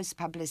and the most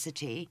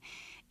publicity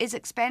is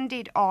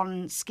expended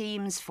on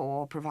schemes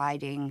for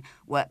providing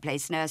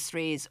workplace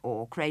nurseries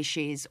or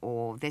creches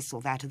or this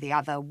or that or the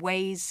other,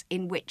 ways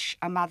in which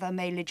a mother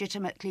may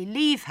legitimately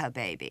leave her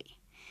baby.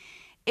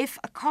 If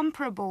a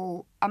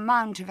comparable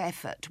amount of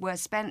effort were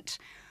spent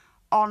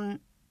on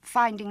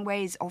finding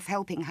ways of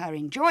helping her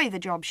enjoy the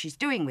job she's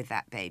doing with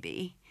that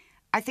baby,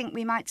 I think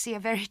we might see a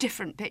very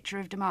different picture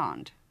of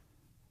demand.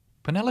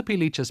 Penelope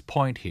Leach's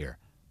point here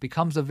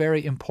becomes a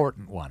very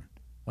important one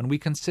when we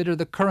consider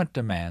the current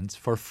demands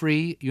for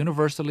free,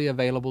 universally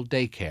available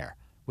daycare,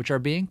 which are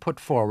being put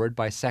forward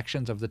by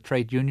sections of the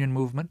trade union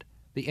movement,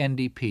 the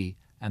NDP,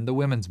 and the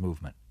women's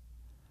movement.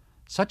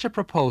 Such a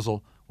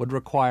proposal would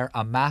require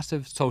a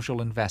massive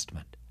social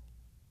investment.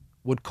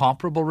 Would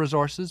comparable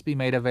resources be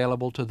made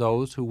available to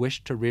those who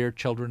wish to rear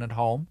children at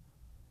home?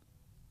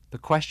 The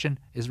question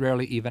is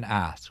rarely even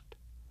asked.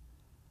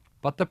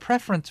 But the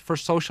preference for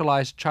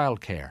socialized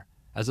childcare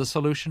as a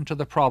solution to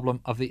the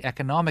problem of the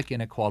economic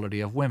inequality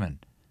of women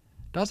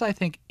does, I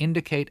think,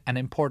 indicate an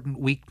important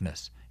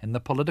weakness in the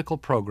political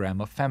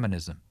program of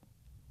feminism.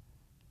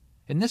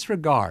 In this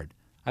regard,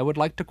 I would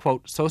like to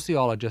quote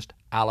sociologist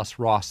Alice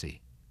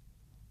Rossi.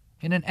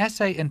 In an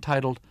essay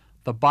entitled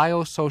The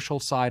Biosocial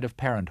Side of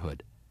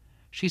Parenthood,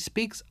 she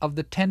speaks of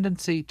the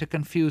tendency to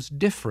confuse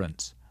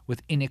difference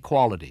with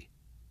inequality.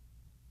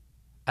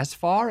 As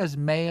far as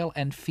male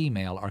and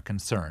female are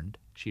concerned,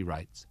 she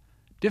writes,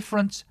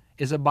 difference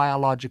is a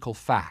biological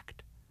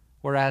fact,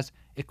 whereas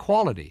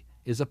equality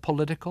is a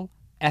political,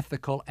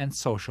 ethical, and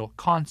social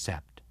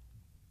concept.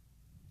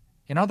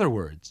 In other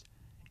words,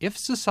 if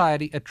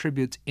society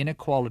attributes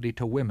inequality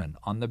to women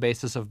on the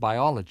basis of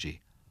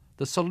biology,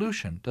 the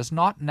solution does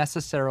not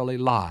necessarily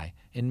lie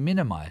in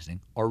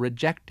minimizing or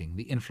rejecting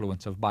the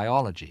influence of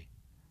biology.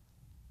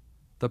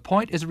 The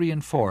point is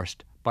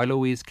reinforced by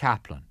Louise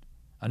Kaplan,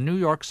 a New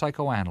York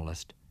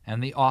psychoanalyst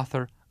and the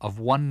author of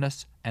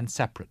Oneness and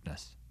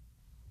Separateness.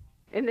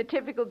 In the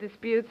typical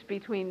disputes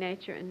between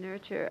nature and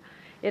nurture,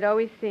 it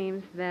always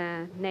seems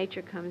that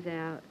nature comes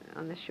out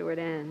on the short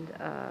end,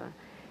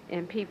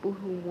 and people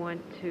who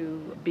want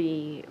to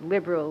be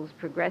liberals,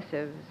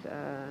 progressives,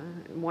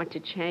 want to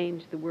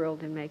change the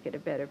world and make it a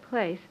better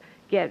place,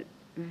 get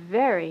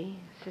very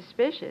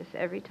suspicious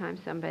every time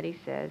somebody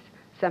says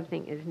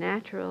something is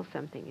natural,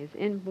 something is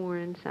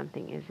inborn,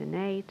 something is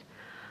innate.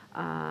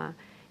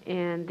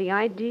 And the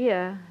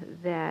idea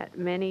that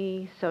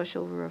many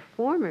social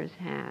reformers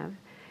have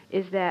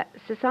is that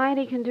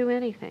society can do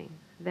anything,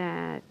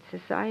 that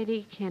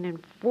society can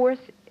enforce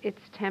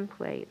its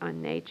template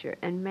on nature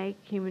and make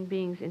human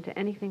beings into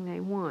anything they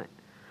want.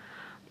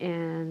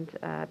 And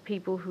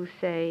people who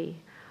say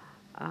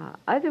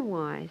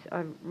otherwise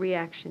are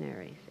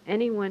reactionaries.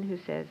 Anyone who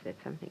says that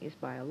something is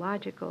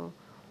biological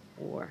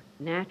or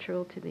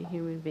natural to the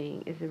human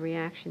being is a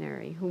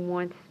reactionary who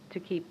wants to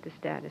keep the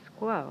status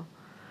quo.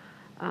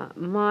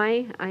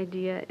 My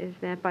idea is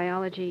that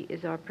biology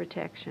is our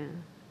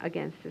protection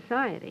against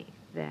society,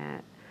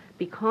 that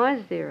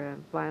because there are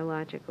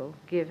biological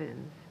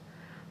givens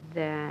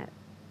that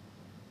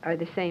are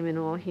the same in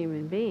all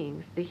human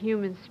beings, the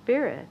human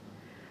spirit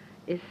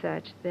is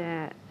such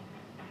that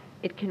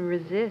it can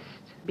resist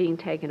being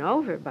taken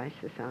over by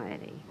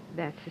society,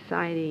 that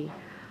society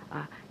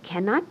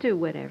cannot do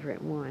whatever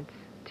it wants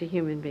to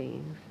human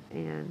beings.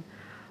 And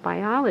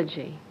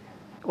biology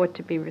ought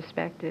to be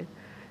respected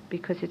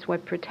because it's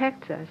what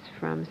protects us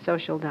from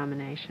social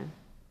domination.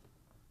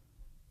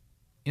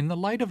 In the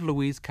light of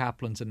Louise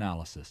Kaplan's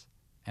analysis,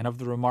 and of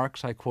the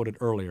remarks I quoted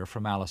earlier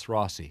from Alice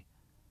Rossi,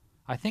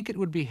 I think it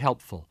would be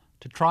helpful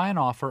to try and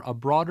offer a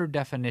broader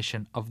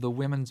definition of the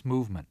women's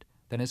movement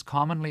than is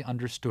commonly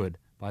understood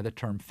by the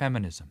term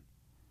feminism.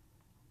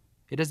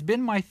 It has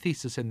been my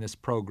thesis in this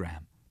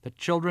program that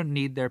children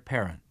need their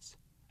parents,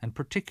 and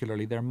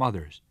particularly their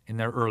mothers, in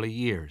their early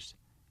years.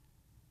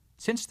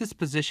 Since this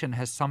position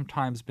has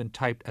sometimes been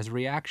typed as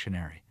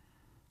reactionary,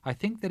 I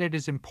think that it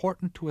is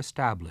important to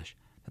establish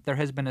that there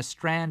has been a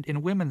strand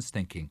in women's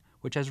thinking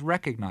which has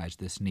recognized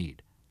this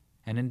need,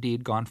 and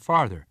indeed gone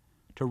farther,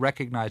 to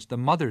recognize the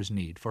mother's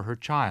need for her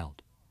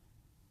child.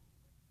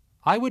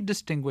 I would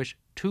distinguish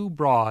two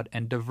broad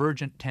and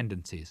divergent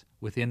tendencies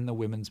within the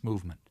women's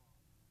movement.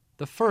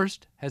 The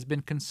first has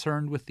been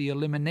concerned with the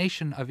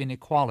elimination of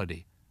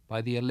inequality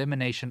by the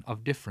elimination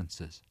of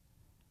differences.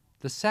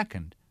 The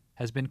second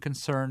has been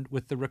concerned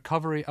with the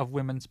recovery of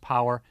women's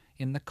power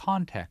in the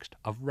context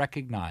of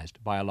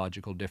recognized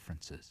biological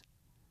differences.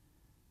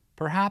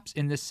 Perhaps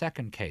in this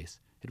second case,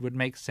 it would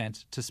make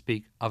sense to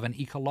speak of an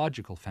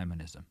ecological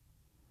feminism.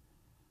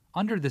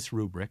 Under this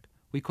rubric,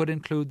 we could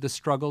include the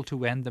struggle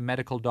to end the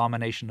medical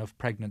domination of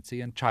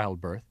pregnancy and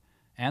childbirth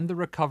and the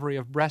recovery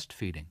of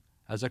breastfeeding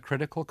as a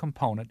critical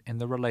component in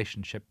the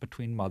relationship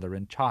between mother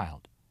and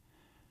child.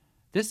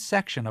 This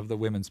section of the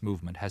women's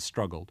movement has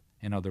struggled,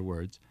 in other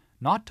words,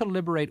 not to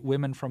liberate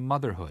women from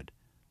motherhood,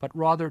 but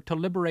rather to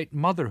liberate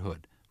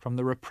motherhood from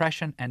the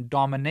repression and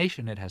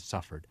domination it has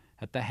suffered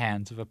at the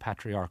hands of a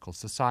patriarchal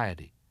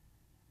society.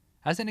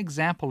 As an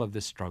example of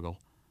this struggle,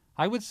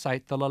 I would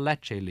cite the La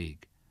Leche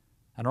League,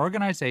 an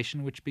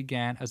organization which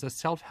began as a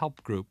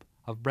self-help group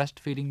of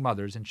breastfeeding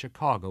mothers in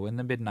Chicago in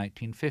the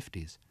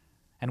mid-1950s,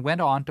 and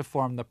went on to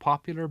form the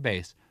popular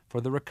base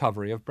for the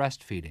recovery of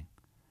breastfeeding,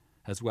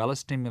 as well as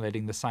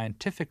stimulating the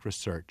scientific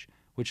research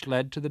which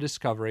led to the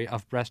discovery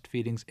of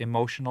breastfeeding's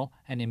emotional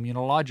and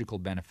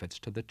immunological benefits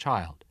to the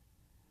child.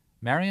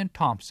 Marion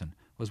Thompson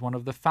was one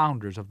of the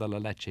founders of the La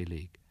Leche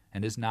League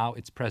and is now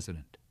its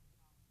president.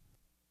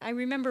 I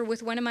remember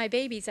with one of my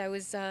babies,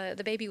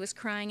 the baby was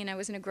crying, and I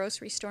was in a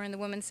grocery store, and the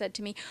woman said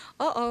to me,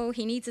 "Uh-oh,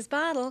 he needs his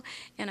bottle."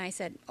 And I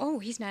said, "Oh,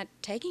 he's not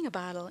taking a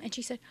bottle." And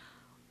she said,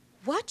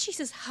 "What?" She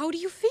says, "How do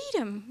you feed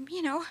him?"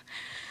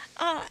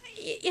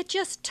 It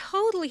just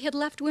totally had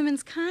left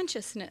women's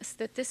consciousness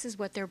that this is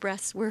what their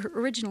breasts were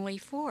originally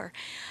for.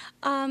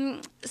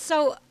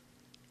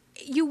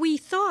 We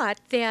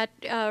thought that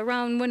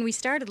around when we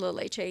started La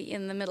Leche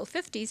in the middle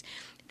 50s,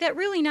 that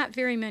really not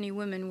very many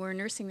women were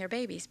nursing their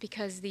babies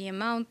because the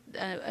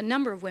a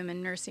number of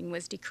women nursing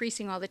was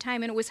decreasing all the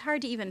time, and it was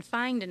hard to even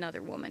find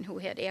another woman who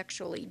had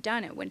actually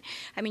done it.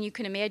 You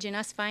can imagine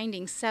us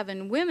finding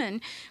 7 women,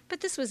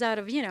 but this was out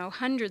of,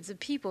 hundreds of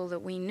people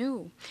that we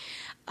knew.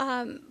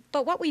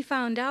 But what we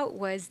found out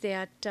was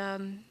that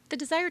the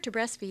desire to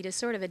breastfeed is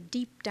sort of a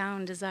deep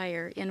down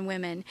desire in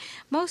women.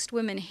 Most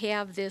women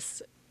have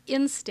this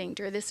instinct,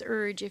 or this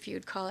urge, if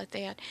you'd call it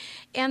that,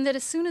 and that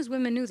as soon as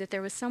women knew that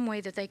there was some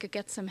way that they could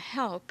get some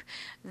help,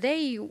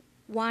 they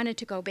wanted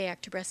to go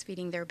back to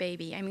breastfeeding their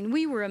baby.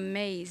 We were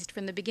amazed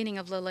from the beginning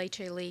of La Leche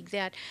League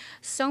that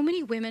so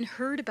many women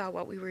heard about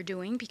what we were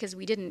doing because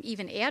we didn't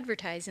even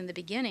advertise in the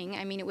beginning.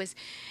 It was,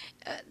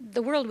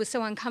 the world was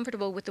so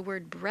uncomfortable with the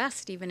word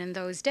breast even in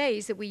those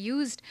days that we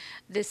used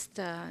this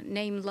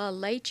name La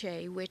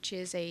Leche, which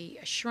is a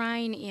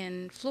shrine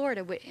in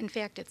Florida. In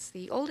fact, it's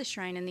the oldest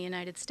shrine in the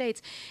United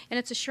States, and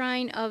it's a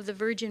shrine of the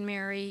Virgin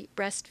Mary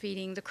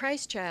breastfeeding the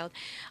Christ child.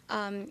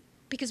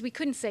 because we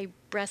couldn't say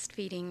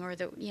breastfeeding or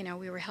that,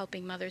 we were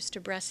helping mothers to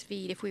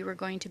breastfeed if we were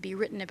going to be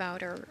written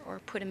about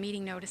or put a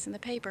meeting notice in the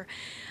paper.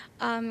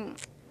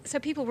 So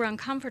people were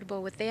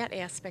uncomfortable with that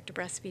aspect of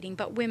breastfeeding,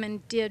 but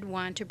women did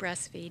want to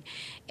breastfeed.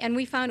 And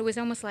we found it was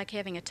almost like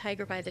having a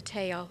tiger by the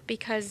tail,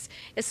 because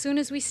as soon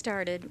as we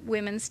started,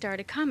 women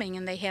started coming,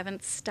 and they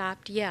haven't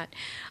stopped yet.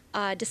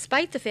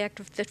 Despite the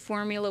fact that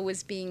formula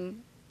was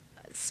being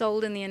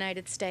sold in the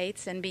United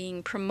States and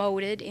being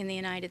promoted in the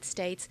United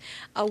States,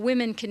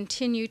 women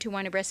continue to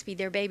want to breastfeed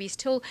their babies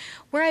till,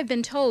 where I've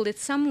been told,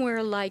 it's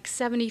somewhere like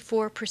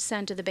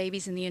 74% of the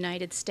babies in the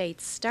United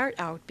States start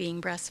out being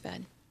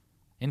breastfed.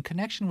 In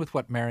connection with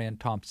what Marion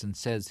Thompson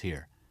says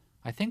here,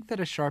 I think that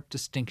a sharp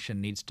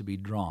distinction needs to be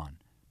drawn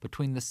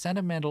between the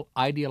sentimental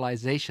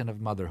idealization of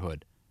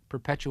motherhood,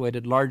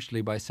 perpetuated largely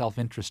by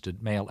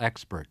self-interested male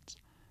experts,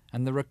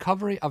 and the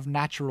recovery of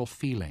natural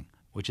feeling,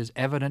 which is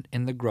evident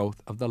in the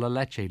growth of the La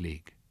Leche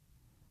League.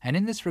 And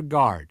in this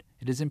regard,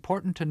 it is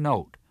important to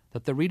note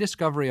that the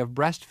rediscovery of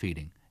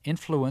breastfeeding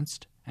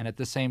influenced, and at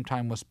the same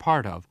time was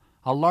part of,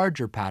 a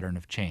larger pattern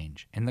of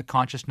change in the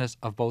consciousness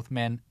of both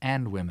men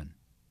and women.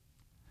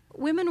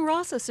 Women were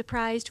also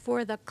surprised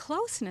for the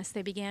closeness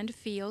they began to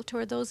feel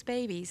toward those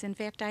babies. In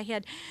fact, I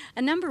had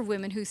a number of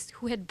women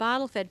who had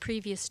bottle-fed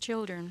previous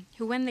children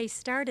who, when they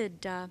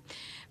started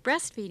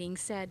breastfeeding,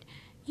 said,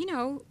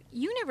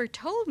 you never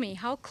told me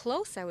how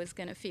close I was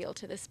going to feel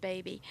to this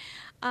baby.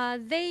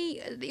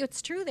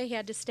 It's true they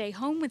had to stay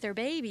home with their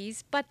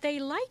babies, but they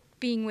liked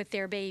being with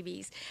their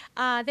babies.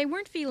 They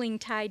weren't feeling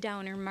tied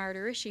down or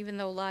martyrish, even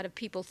though a lot of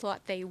people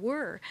thought they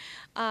were.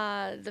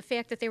 The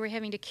fact that they were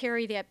having to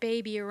carry that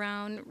baby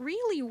around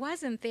really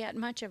wasn't that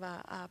much of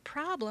a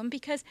problem,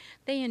 because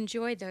they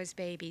enjoyed those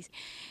babies.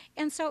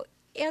 And so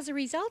as a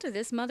result of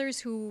this, mothers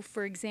who,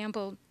 for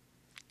example,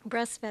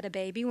 breastfed a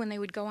baby when they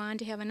would go on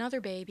to have another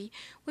baby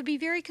would be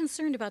very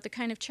concerned about the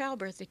kind of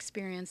childbirth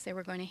experience they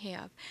were going to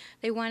have.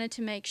 They wanted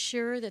to make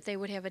sure that they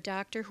would have a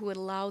doctor who would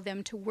allow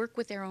them to work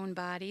with their own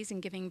bodies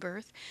in giving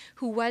birth,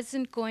 who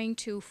wasn't going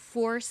to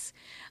force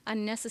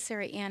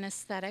unnecessary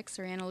anesthetics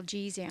or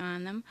analgesia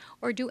on them,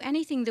 or do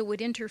anything that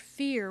would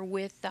interfere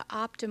with the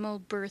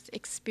optimal birth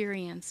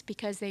experience,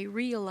 because they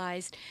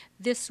realized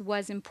this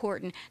was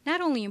important,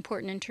 not only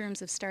important in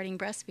terms of starting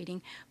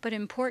breastfeeding, but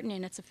important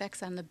in its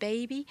effects on the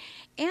baby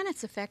and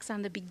its effects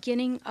on the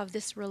beginning of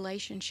this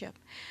relationship.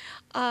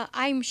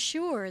 I'm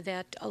sure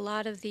that a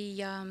lot of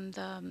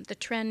the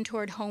trend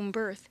toward home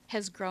birth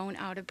has grown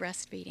out of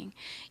breastfeeding.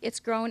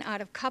 It's grown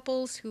out of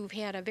couples who've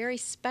had a very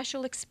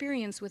special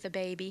experience with a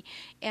baby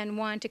and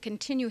want to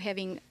continue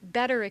having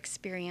better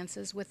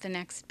experiences with the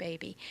next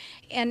baby.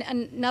 And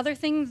another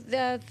thing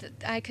that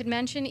I could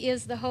mention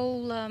is the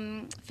whole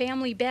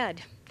family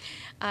bed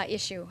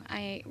issue.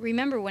 I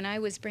remember when I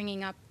was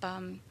bringing up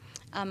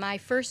my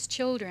first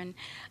children,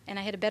 and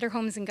I had a Better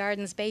Homes and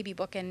Gardens baby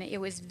book, and it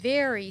was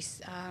very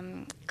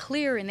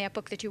clear in that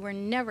book that you were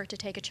never to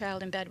take a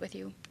child in bed with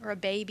you, or a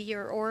baby,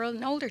 or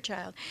an older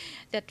child,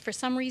 that for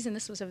some reason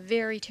this was a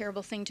very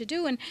terrible thing to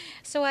do. And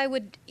so I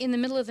would, in the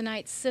middle of the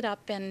night, sit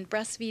up and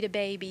breastfeed a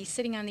baby,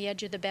 sitting on the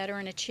edge of the bed or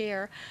in a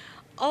chair,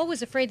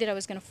 always afraid that I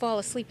was going to fall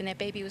asleep and that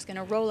baby was going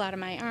to roll out of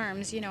my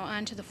arms,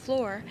 onto the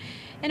floor.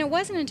 And it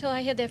wasn't until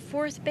I had that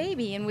fourth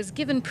baby and was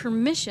given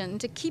permission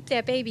to keep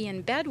that baby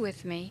in bed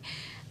with me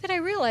that I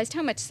realized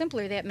how much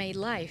simpler that made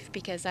life,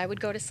 because I would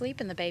go to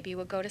sleep and the baby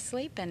would go to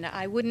sleep, and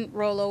I wouldn't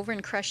roll over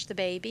and crush the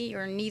baby,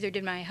 or neither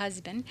did my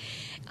husband.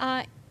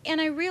 And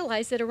I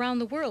realized that around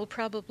the world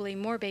probably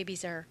more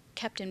babies are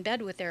kept in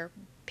bed with their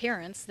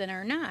parents than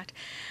are not.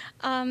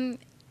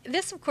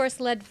 This, of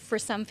course, led for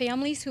some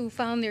families who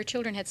found their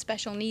children had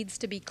special needs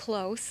to be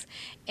close,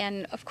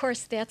 and of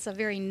course that's a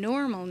very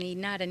normal need,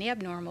 not an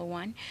abnormal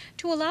one,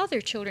 to allow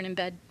their children in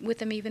bed with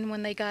them even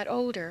when they got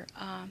older,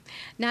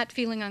 not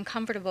feeling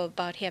uncomfortable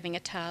about having a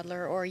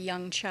toddler or a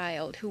young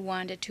child who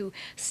wanted to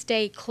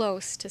stay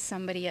close to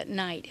somebody at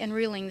night, and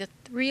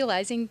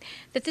realizing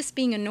that this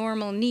being a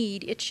normal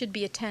need, it should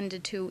be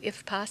attended to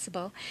if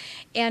possible,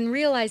 and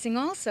realizing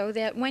also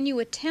that when you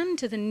attend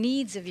to the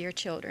needs of your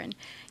children,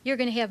 you're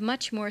going to have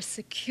much more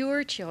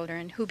secure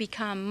children who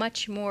become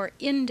much more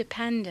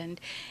independent,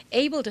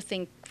 able to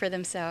think for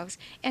themselves,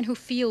 and who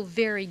feel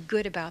very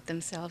good about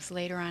themselves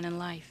later on in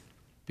life.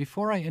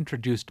 Before I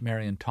introduced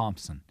Marion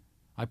Thompson,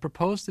 I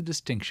proposed the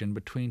distinction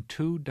between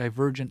two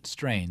divergent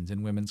strains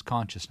in women's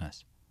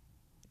consciousness.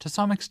 To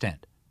some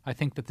extent, I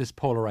think that this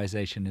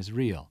polarization is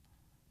real,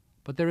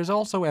 but there is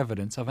also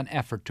evidence of an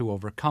effort to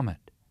overcome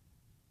it.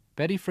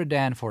 Betty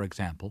Friedan, for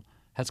example,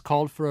 has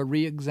called for a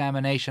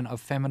re-examination of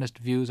feminist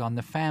views on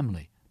the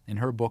family in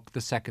her book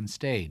The Second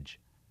Stage.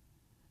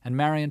 And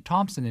Marion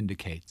Thompson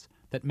indicates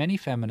that many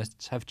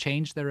feminists have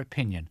changed their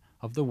opinion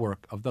of the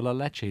work of the La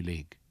Leche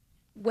League.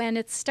 When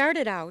it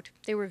started out,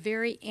 they were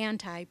very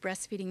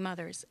anti-breastfeeding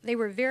mothers. They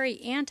were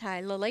very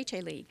anti-La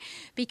Leche League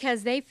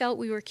because they felt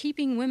we were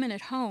keeping women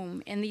at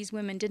home and these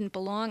women didn't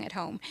belong at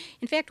home.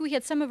 In fact, we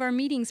had some of our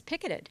meetings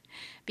picketed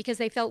because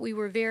they felt we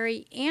were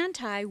very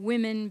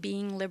anti-women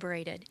being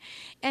liberated.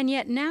 And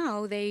yet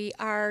now they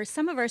are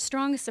some of our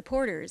strongest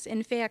supporters.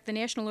 In fact, the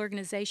National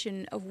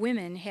Organization of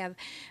Women have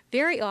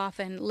very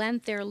often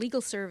lent their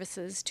legal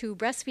services to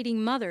breastfeeding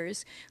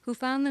mothers who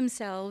found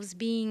themselves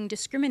being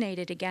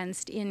discriminated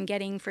against in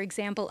getting, for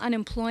example,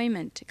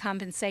 unemployment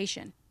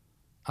compensation.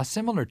 A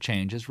similar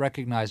change is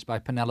recognized by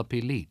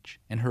Penelope Leach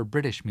in her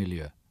British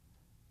milieu,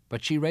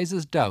 but she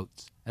raises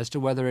doubts as to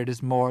whether it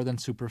is more than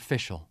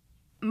superficial.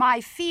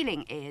 My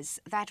feeling is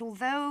that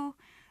although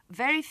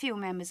very few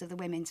members of the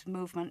women's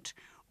movement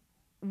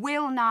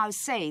will now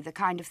say the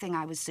kind of thing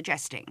I was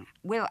suggesting,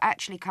 will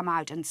actually come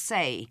out and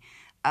say,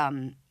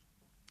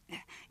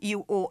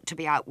 you ought to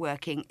be out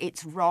working,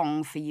 it's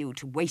wrong for you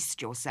to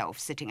waste yourself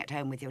sitting at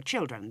home with your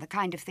children, the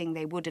kind of thing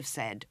they would have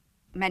said,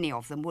 many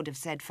of them would have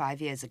said 5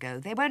 years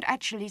ago. They won't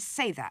actually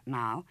say that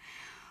now.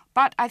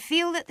 But I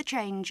feel that the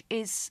change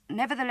is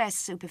nevertheless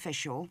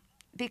superficial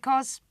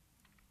because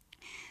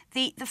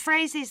the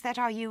phrases that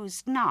are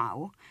used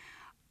now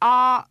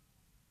are,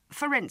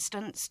 for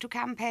instance, to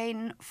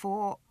campaign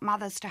for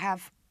mothers to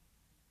have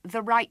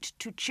the right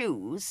to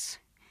choose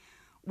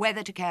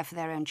whether to care for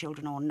their own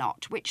children or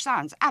not, which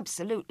sounds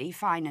absolutely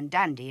fine and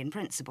dandy in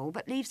principle,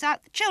 but leaves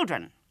out the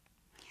children.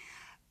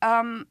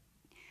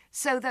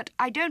 So that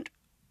I don't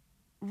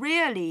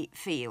really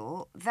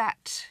feel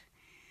that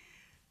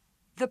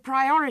the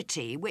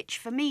priority, which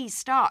for me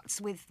starts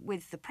with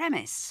the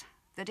premise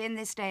that in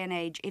this day and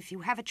age, if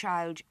you have a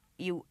child,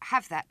 you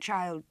have that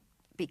child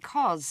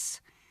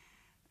because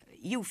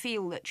you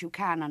feel that you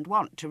can and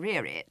want to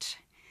rear it.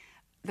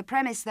 The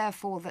premise,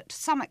 therefore, that to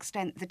some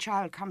extent the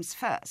child comes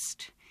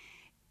first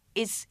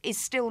is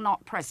still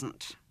not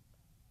present.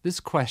 This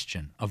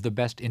question of the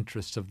best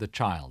interests of the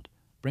child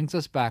brings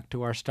us back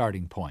to our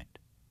starting point,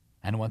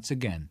 and once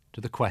again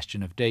to the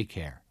question of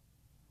daycare.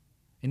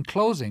 In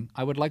closing,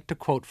 I would like to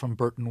quote from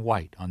Burton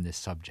White on this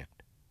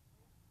subject.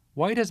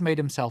 White has made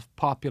himself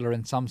popular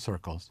in some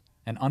circles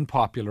and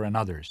unpopular in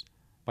others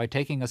by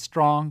taking a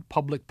strong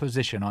public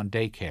position on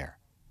daycare.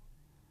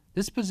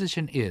 This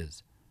position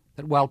is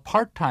that while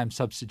part-time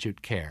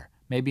substitute care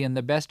may be in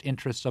the best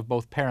interests of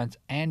both parents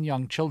and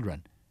young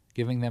children,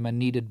 giving them a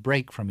needed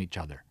break from each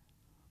other,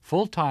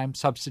 full-time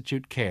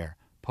substitute care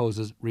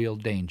poses real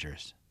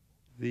dangers.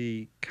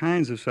 The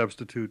kinds of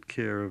substitute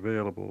care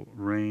available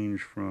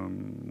range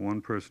from one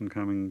person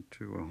coming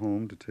to a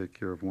home to take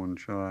care of one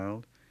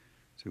child,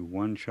 to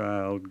one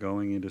child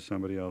going into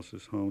somebody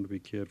else's home to be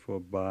cared for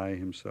by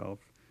himself,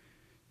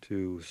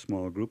 to a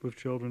small group of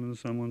children in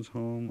someone's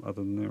home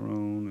other than their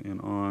own, and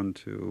on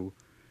to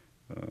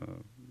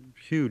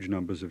huge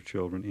numbers of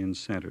children in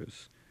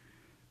centers.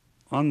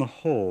 On the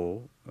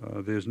whole,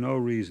 there's no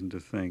reason to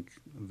think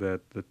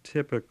that the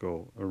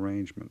typical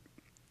arrangement,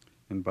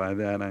 and by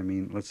that I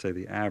mean, let's say,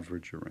 the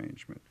average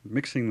arrangement,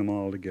 mixing them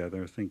all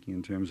together, thinking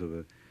in terms of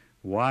the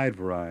wide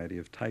variety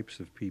of types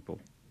of people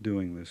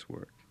doing this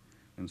work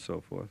and so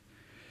forth,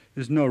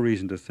 there's no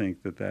reason to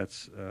think that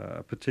that's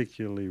a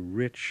particularly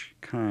rich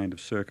kind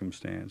of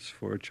circumstance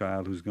for a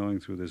child who's going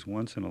through this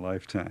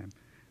once-in-a-lifetime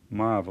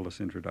marvelous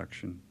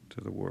introduction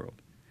to the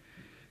world.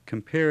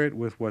 Compare it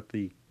with what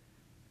the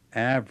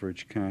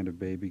average kind of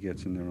baby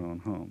gets in their own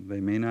home.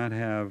 They may not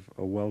have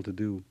a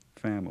well-to-do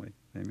family.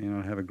 They may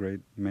not have a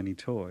great many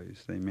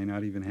toys. They may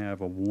not even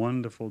have a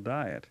wonderful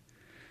diet.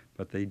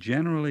 But they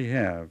generally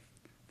have,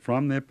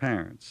 from their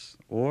parents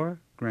or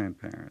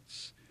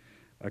grandparents,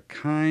 a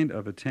kind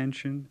of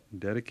attention,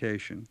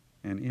 dedication,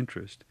 and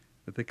interest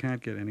that they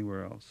can't get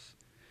anywhere else.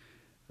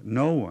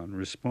 No one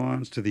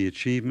responds to the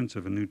achievements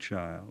of a new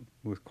child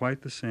with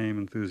quite the same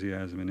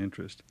enthusiasm and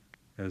interest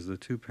as the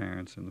two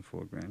parents and the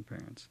four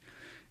grandparents.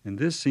 And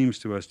this seems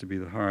to us to be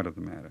the heart of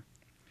the matter.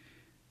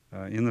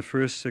 In the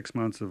first 6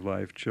 months of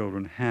life,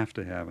 children have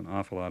to have an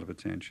awful lot of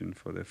attention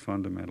for their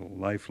fundamental,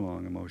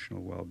 lifelong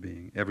emotional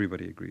well-being.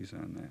 Everybody agrees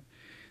on that.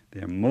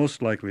 They're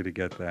most likely to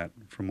get that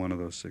from one of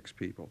those six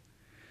people.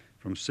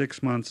 From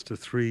 6 months to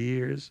 3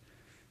 years,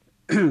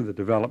 the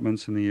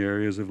developments in the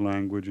areas of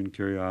language and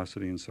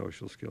curiosity and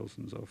social skills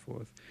and so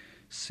forth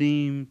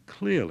seem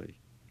clearly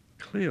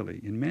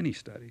in many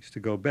studies to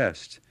go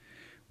best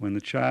when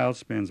the child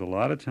spends a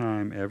lot of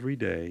time every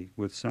day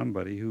with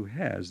somebody who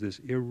has this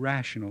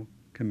irrational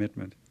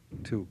commitment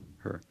to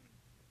her.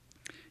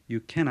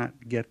 You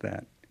cannot get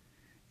that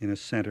in a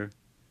center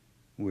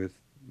with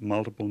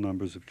multiple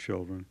numbers of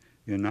children.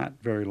 You're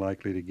not very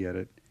likely to get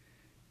it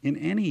in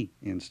any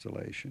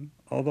installation,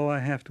 although I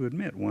have to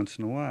admit, once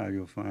in a while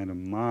you'll find a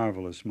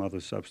marvelous mother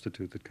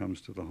substitute that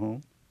comes to the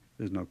home.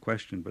 There's no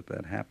question, but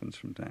that happens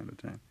from time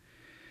to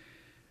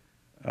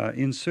time.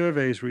 In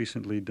surveys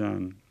recently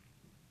done,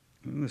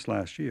 this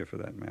last year for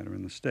that matter,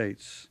 in the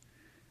States,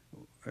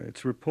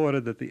 it's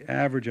reported that the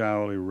average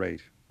hourly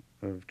rate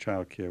of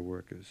child care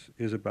workers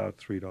is about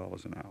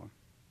 $3 an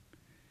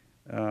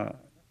hour.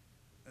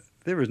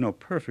 there is no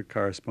perfect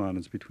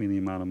correspondence between the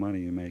amount of money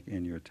you make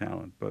and your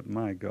talent, but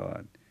my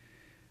God,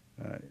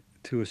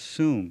 to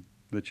assume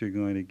that you're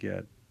going to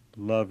get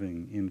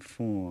loving,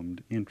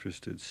 informed,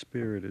 interested,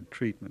 spirited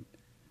treatment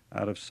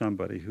out of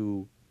somebody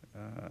who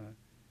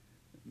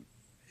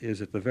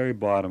is at the very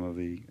bottom of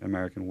the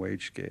American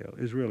wage scale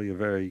is really a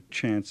very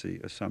chancy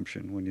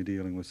assumption when you're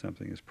dealing with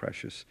something as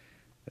precious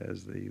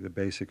as the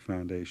basic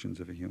foundations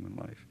of a human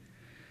life.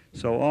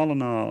 So all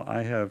in all,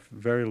 I have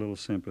very little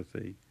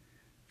sympathy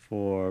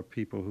for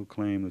people who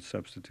claim that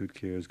substitute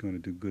care is going to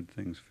do good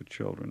things for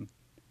children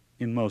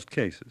in most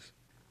cases.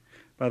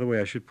 By the way,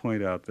 I should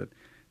point out that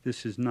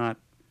this is not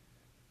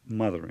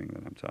mothering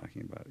that I'm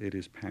talking about. It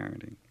is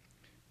parenting.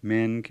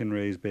 Men can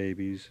raise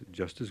babies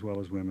just as well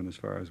as women as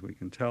far as we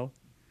can tell,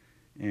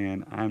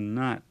 and I'm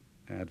not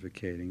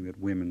advocating that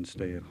women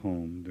stay at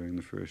home during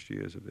the first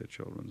years of their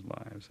children's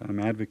lives. I'm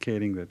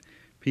advocating that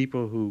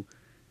people who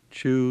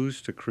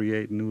choose to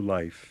create new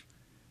life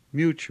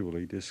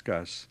mutually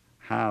discuss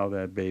how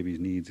that baby's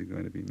needs are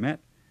going to be met,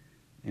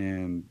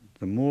 and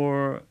the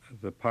more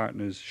the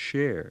partners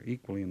share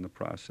equally in the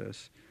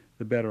process,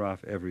 the better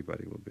off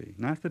everybody will be.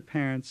 Not that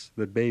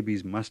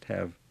babies must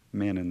have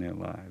men in their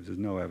lives. There's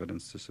no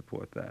evidence to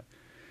support that.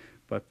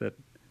 But that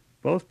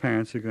both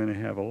parents are going to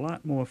have a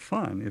lot more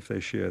fun if they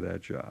share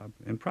that job,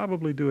 and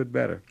probably do it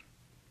better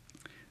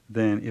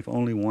than if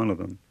only one of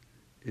them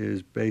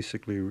is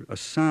basically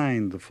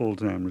assigned the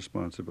full-time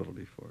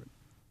responsibility for it.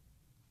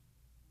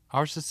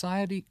 Our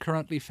society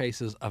currently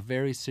faces a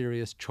very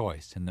serious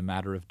choice in the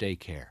matter of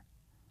daycare.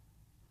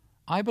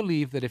 I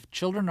believe that if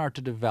children are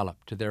to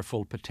develop to their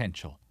full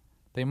potential,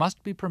 they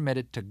must be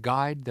permitted to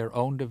guide their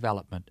own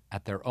development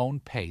at their own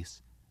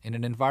pace in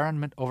an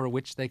environment over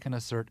which they can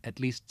assert at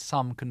least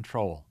some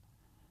control.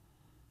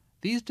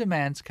 These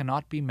demands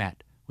cannot be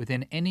met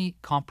within any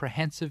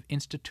comprehensive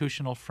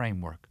institutional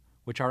framework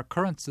which our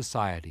current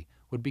society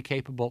would be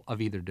capable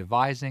of either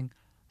devising,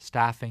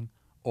 staffing,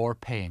 or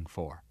paying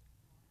for.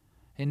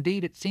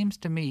 Indeed, it seems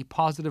to me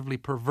positively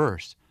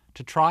perverse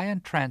to try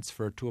and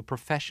transfer to a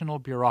professional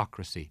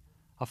bureaucracy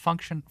a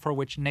function for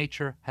which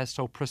nature has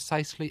so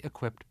precisely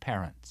equipped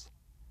parents.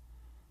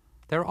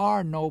 There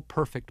are no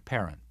perfect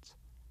parents,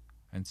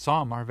 and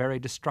some are very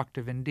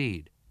destructive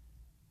indeed.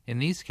 In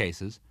these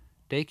cases,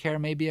 daycare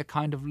may be a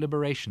kind of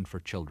liberation for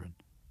children,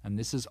 and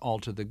this is all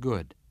to the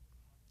good.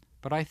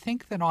 But I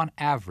think that on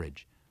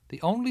average,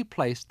 the only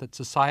place that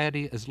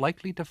society is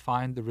likely to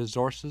find the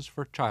resources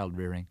for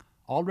child-rearing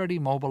already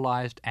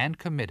mobilized and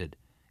committed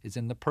is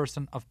in the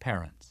person of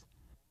parents.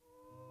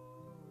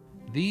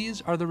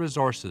 These are the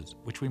resources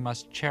which we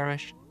must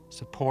cherish,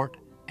 support,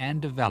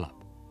 and develop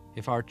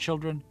if our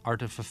children are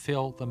to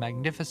fulfill the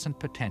magnificent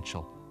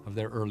potential of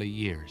their early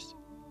years.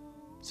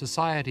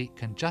 Society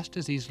can just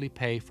as easily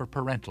pay for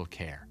parental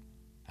care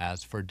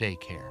as for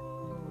daycare.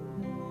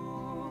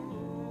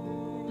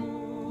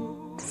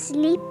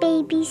 Sleep,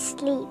 baby,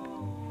 sleep.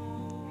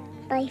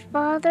 Thy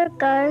father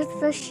guards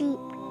the sheep.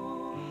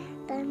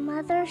 Thy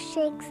mother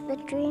shakes the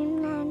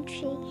dreamland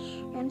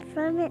tree, and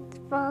from it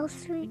fall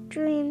sweet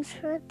dreams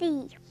for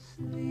thee.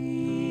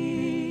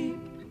 Sleep,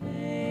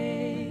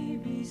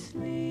 baby,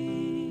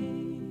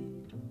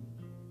 sleep.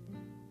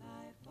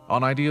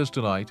 On Ideas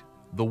Tonight,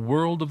 The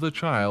World of the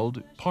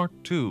Child, Part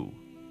 2,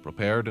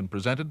 prepared and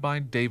presented by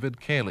David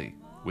Cayley,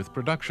 with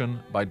production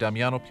by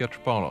Damiano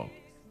Pietrapolo.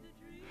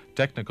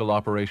 Technical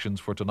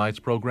operations for tonight's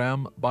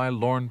program by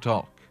Lorne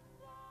Tulk.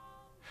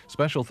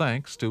 Special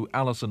thanks to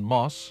Allison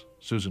Moss,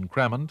 Susan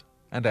Cremond,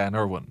 and Ann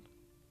Irwin.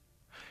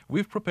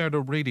 We've prepared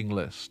a reading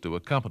list to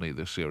accompany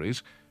this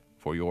series.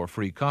 For your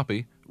free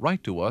copy,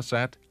 write to us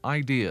at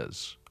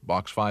Ideas,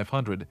 Box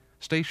 500,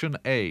 Station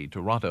A,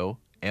 Toronto,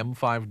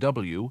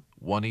 M5W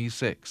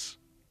 1E6.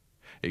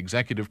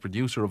 Executive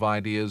producer of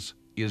Ideas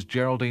is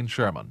Geraldine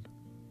Sherman.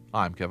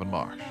 I'm Kevin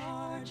Marsh.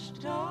 Large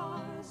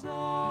stars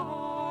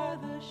are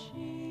the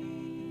sheep.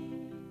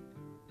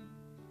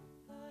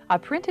 A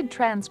printed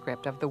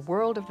transcript of The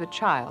World of the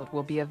Child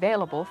will be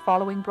available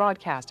following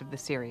broadcast of the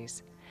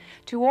series.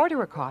 To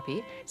order a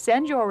copy,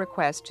 send your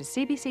request to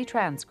CBC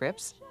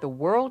Transcripts, The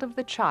World of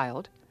the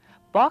Child,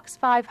 Box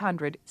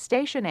 500,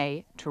 Station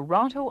A,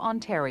 Toronto,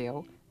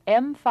 Ontario,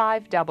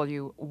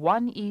 M5W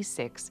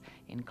 1E6,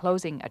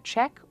 enclosing a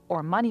check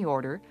or money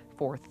order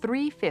for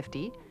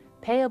 $3.50,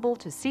 payable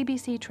to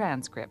CBC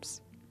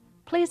Transcripts.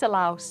 Please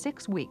allow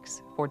 6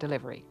 weeks for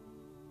delivery.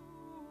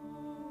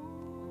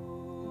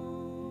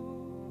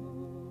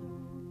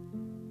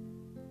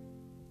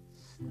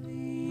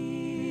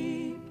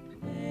 Sleep,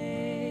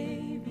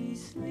 baby,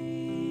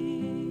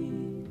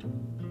 sleep.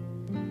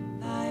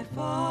 Thy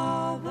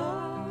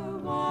father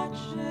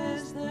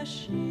watches the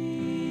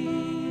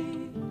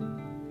sheep.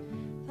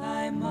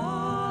 Thy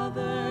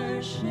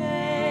mother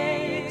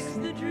shakes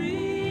the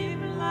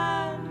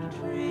dreamland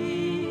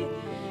tree,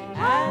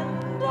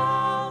 and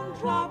down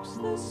drops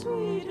the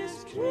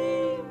sweetest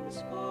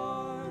dreams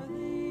for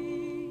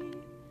thee.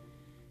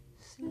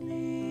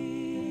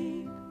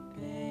 Sleep,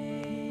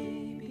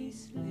 baby,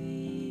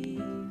 sleep.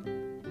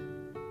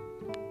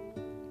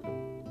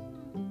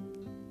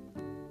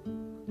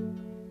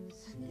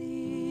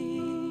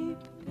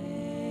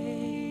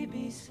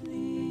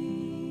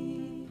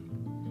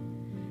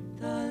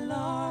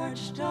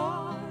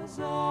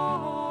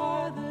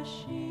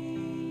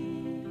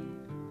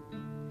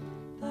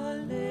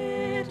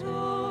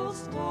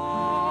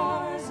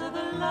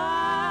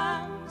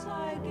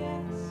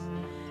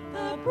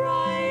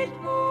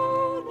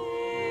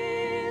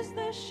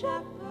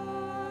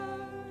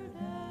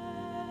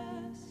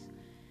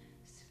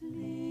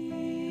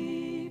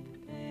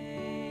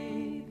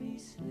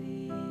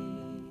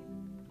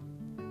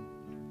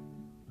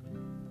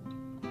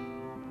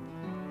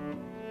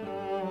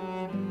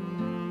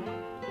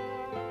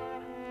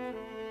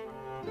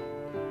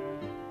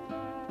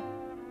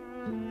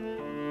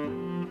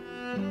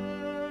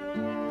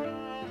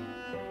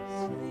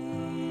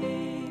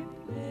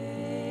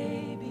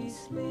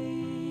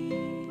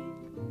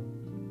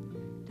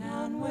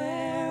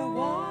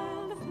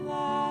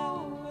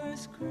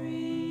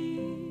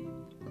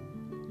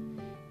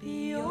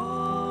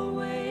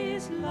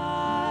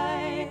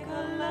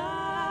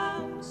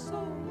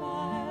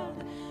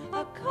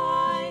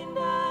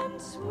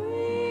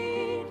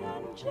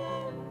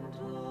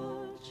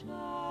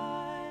 child.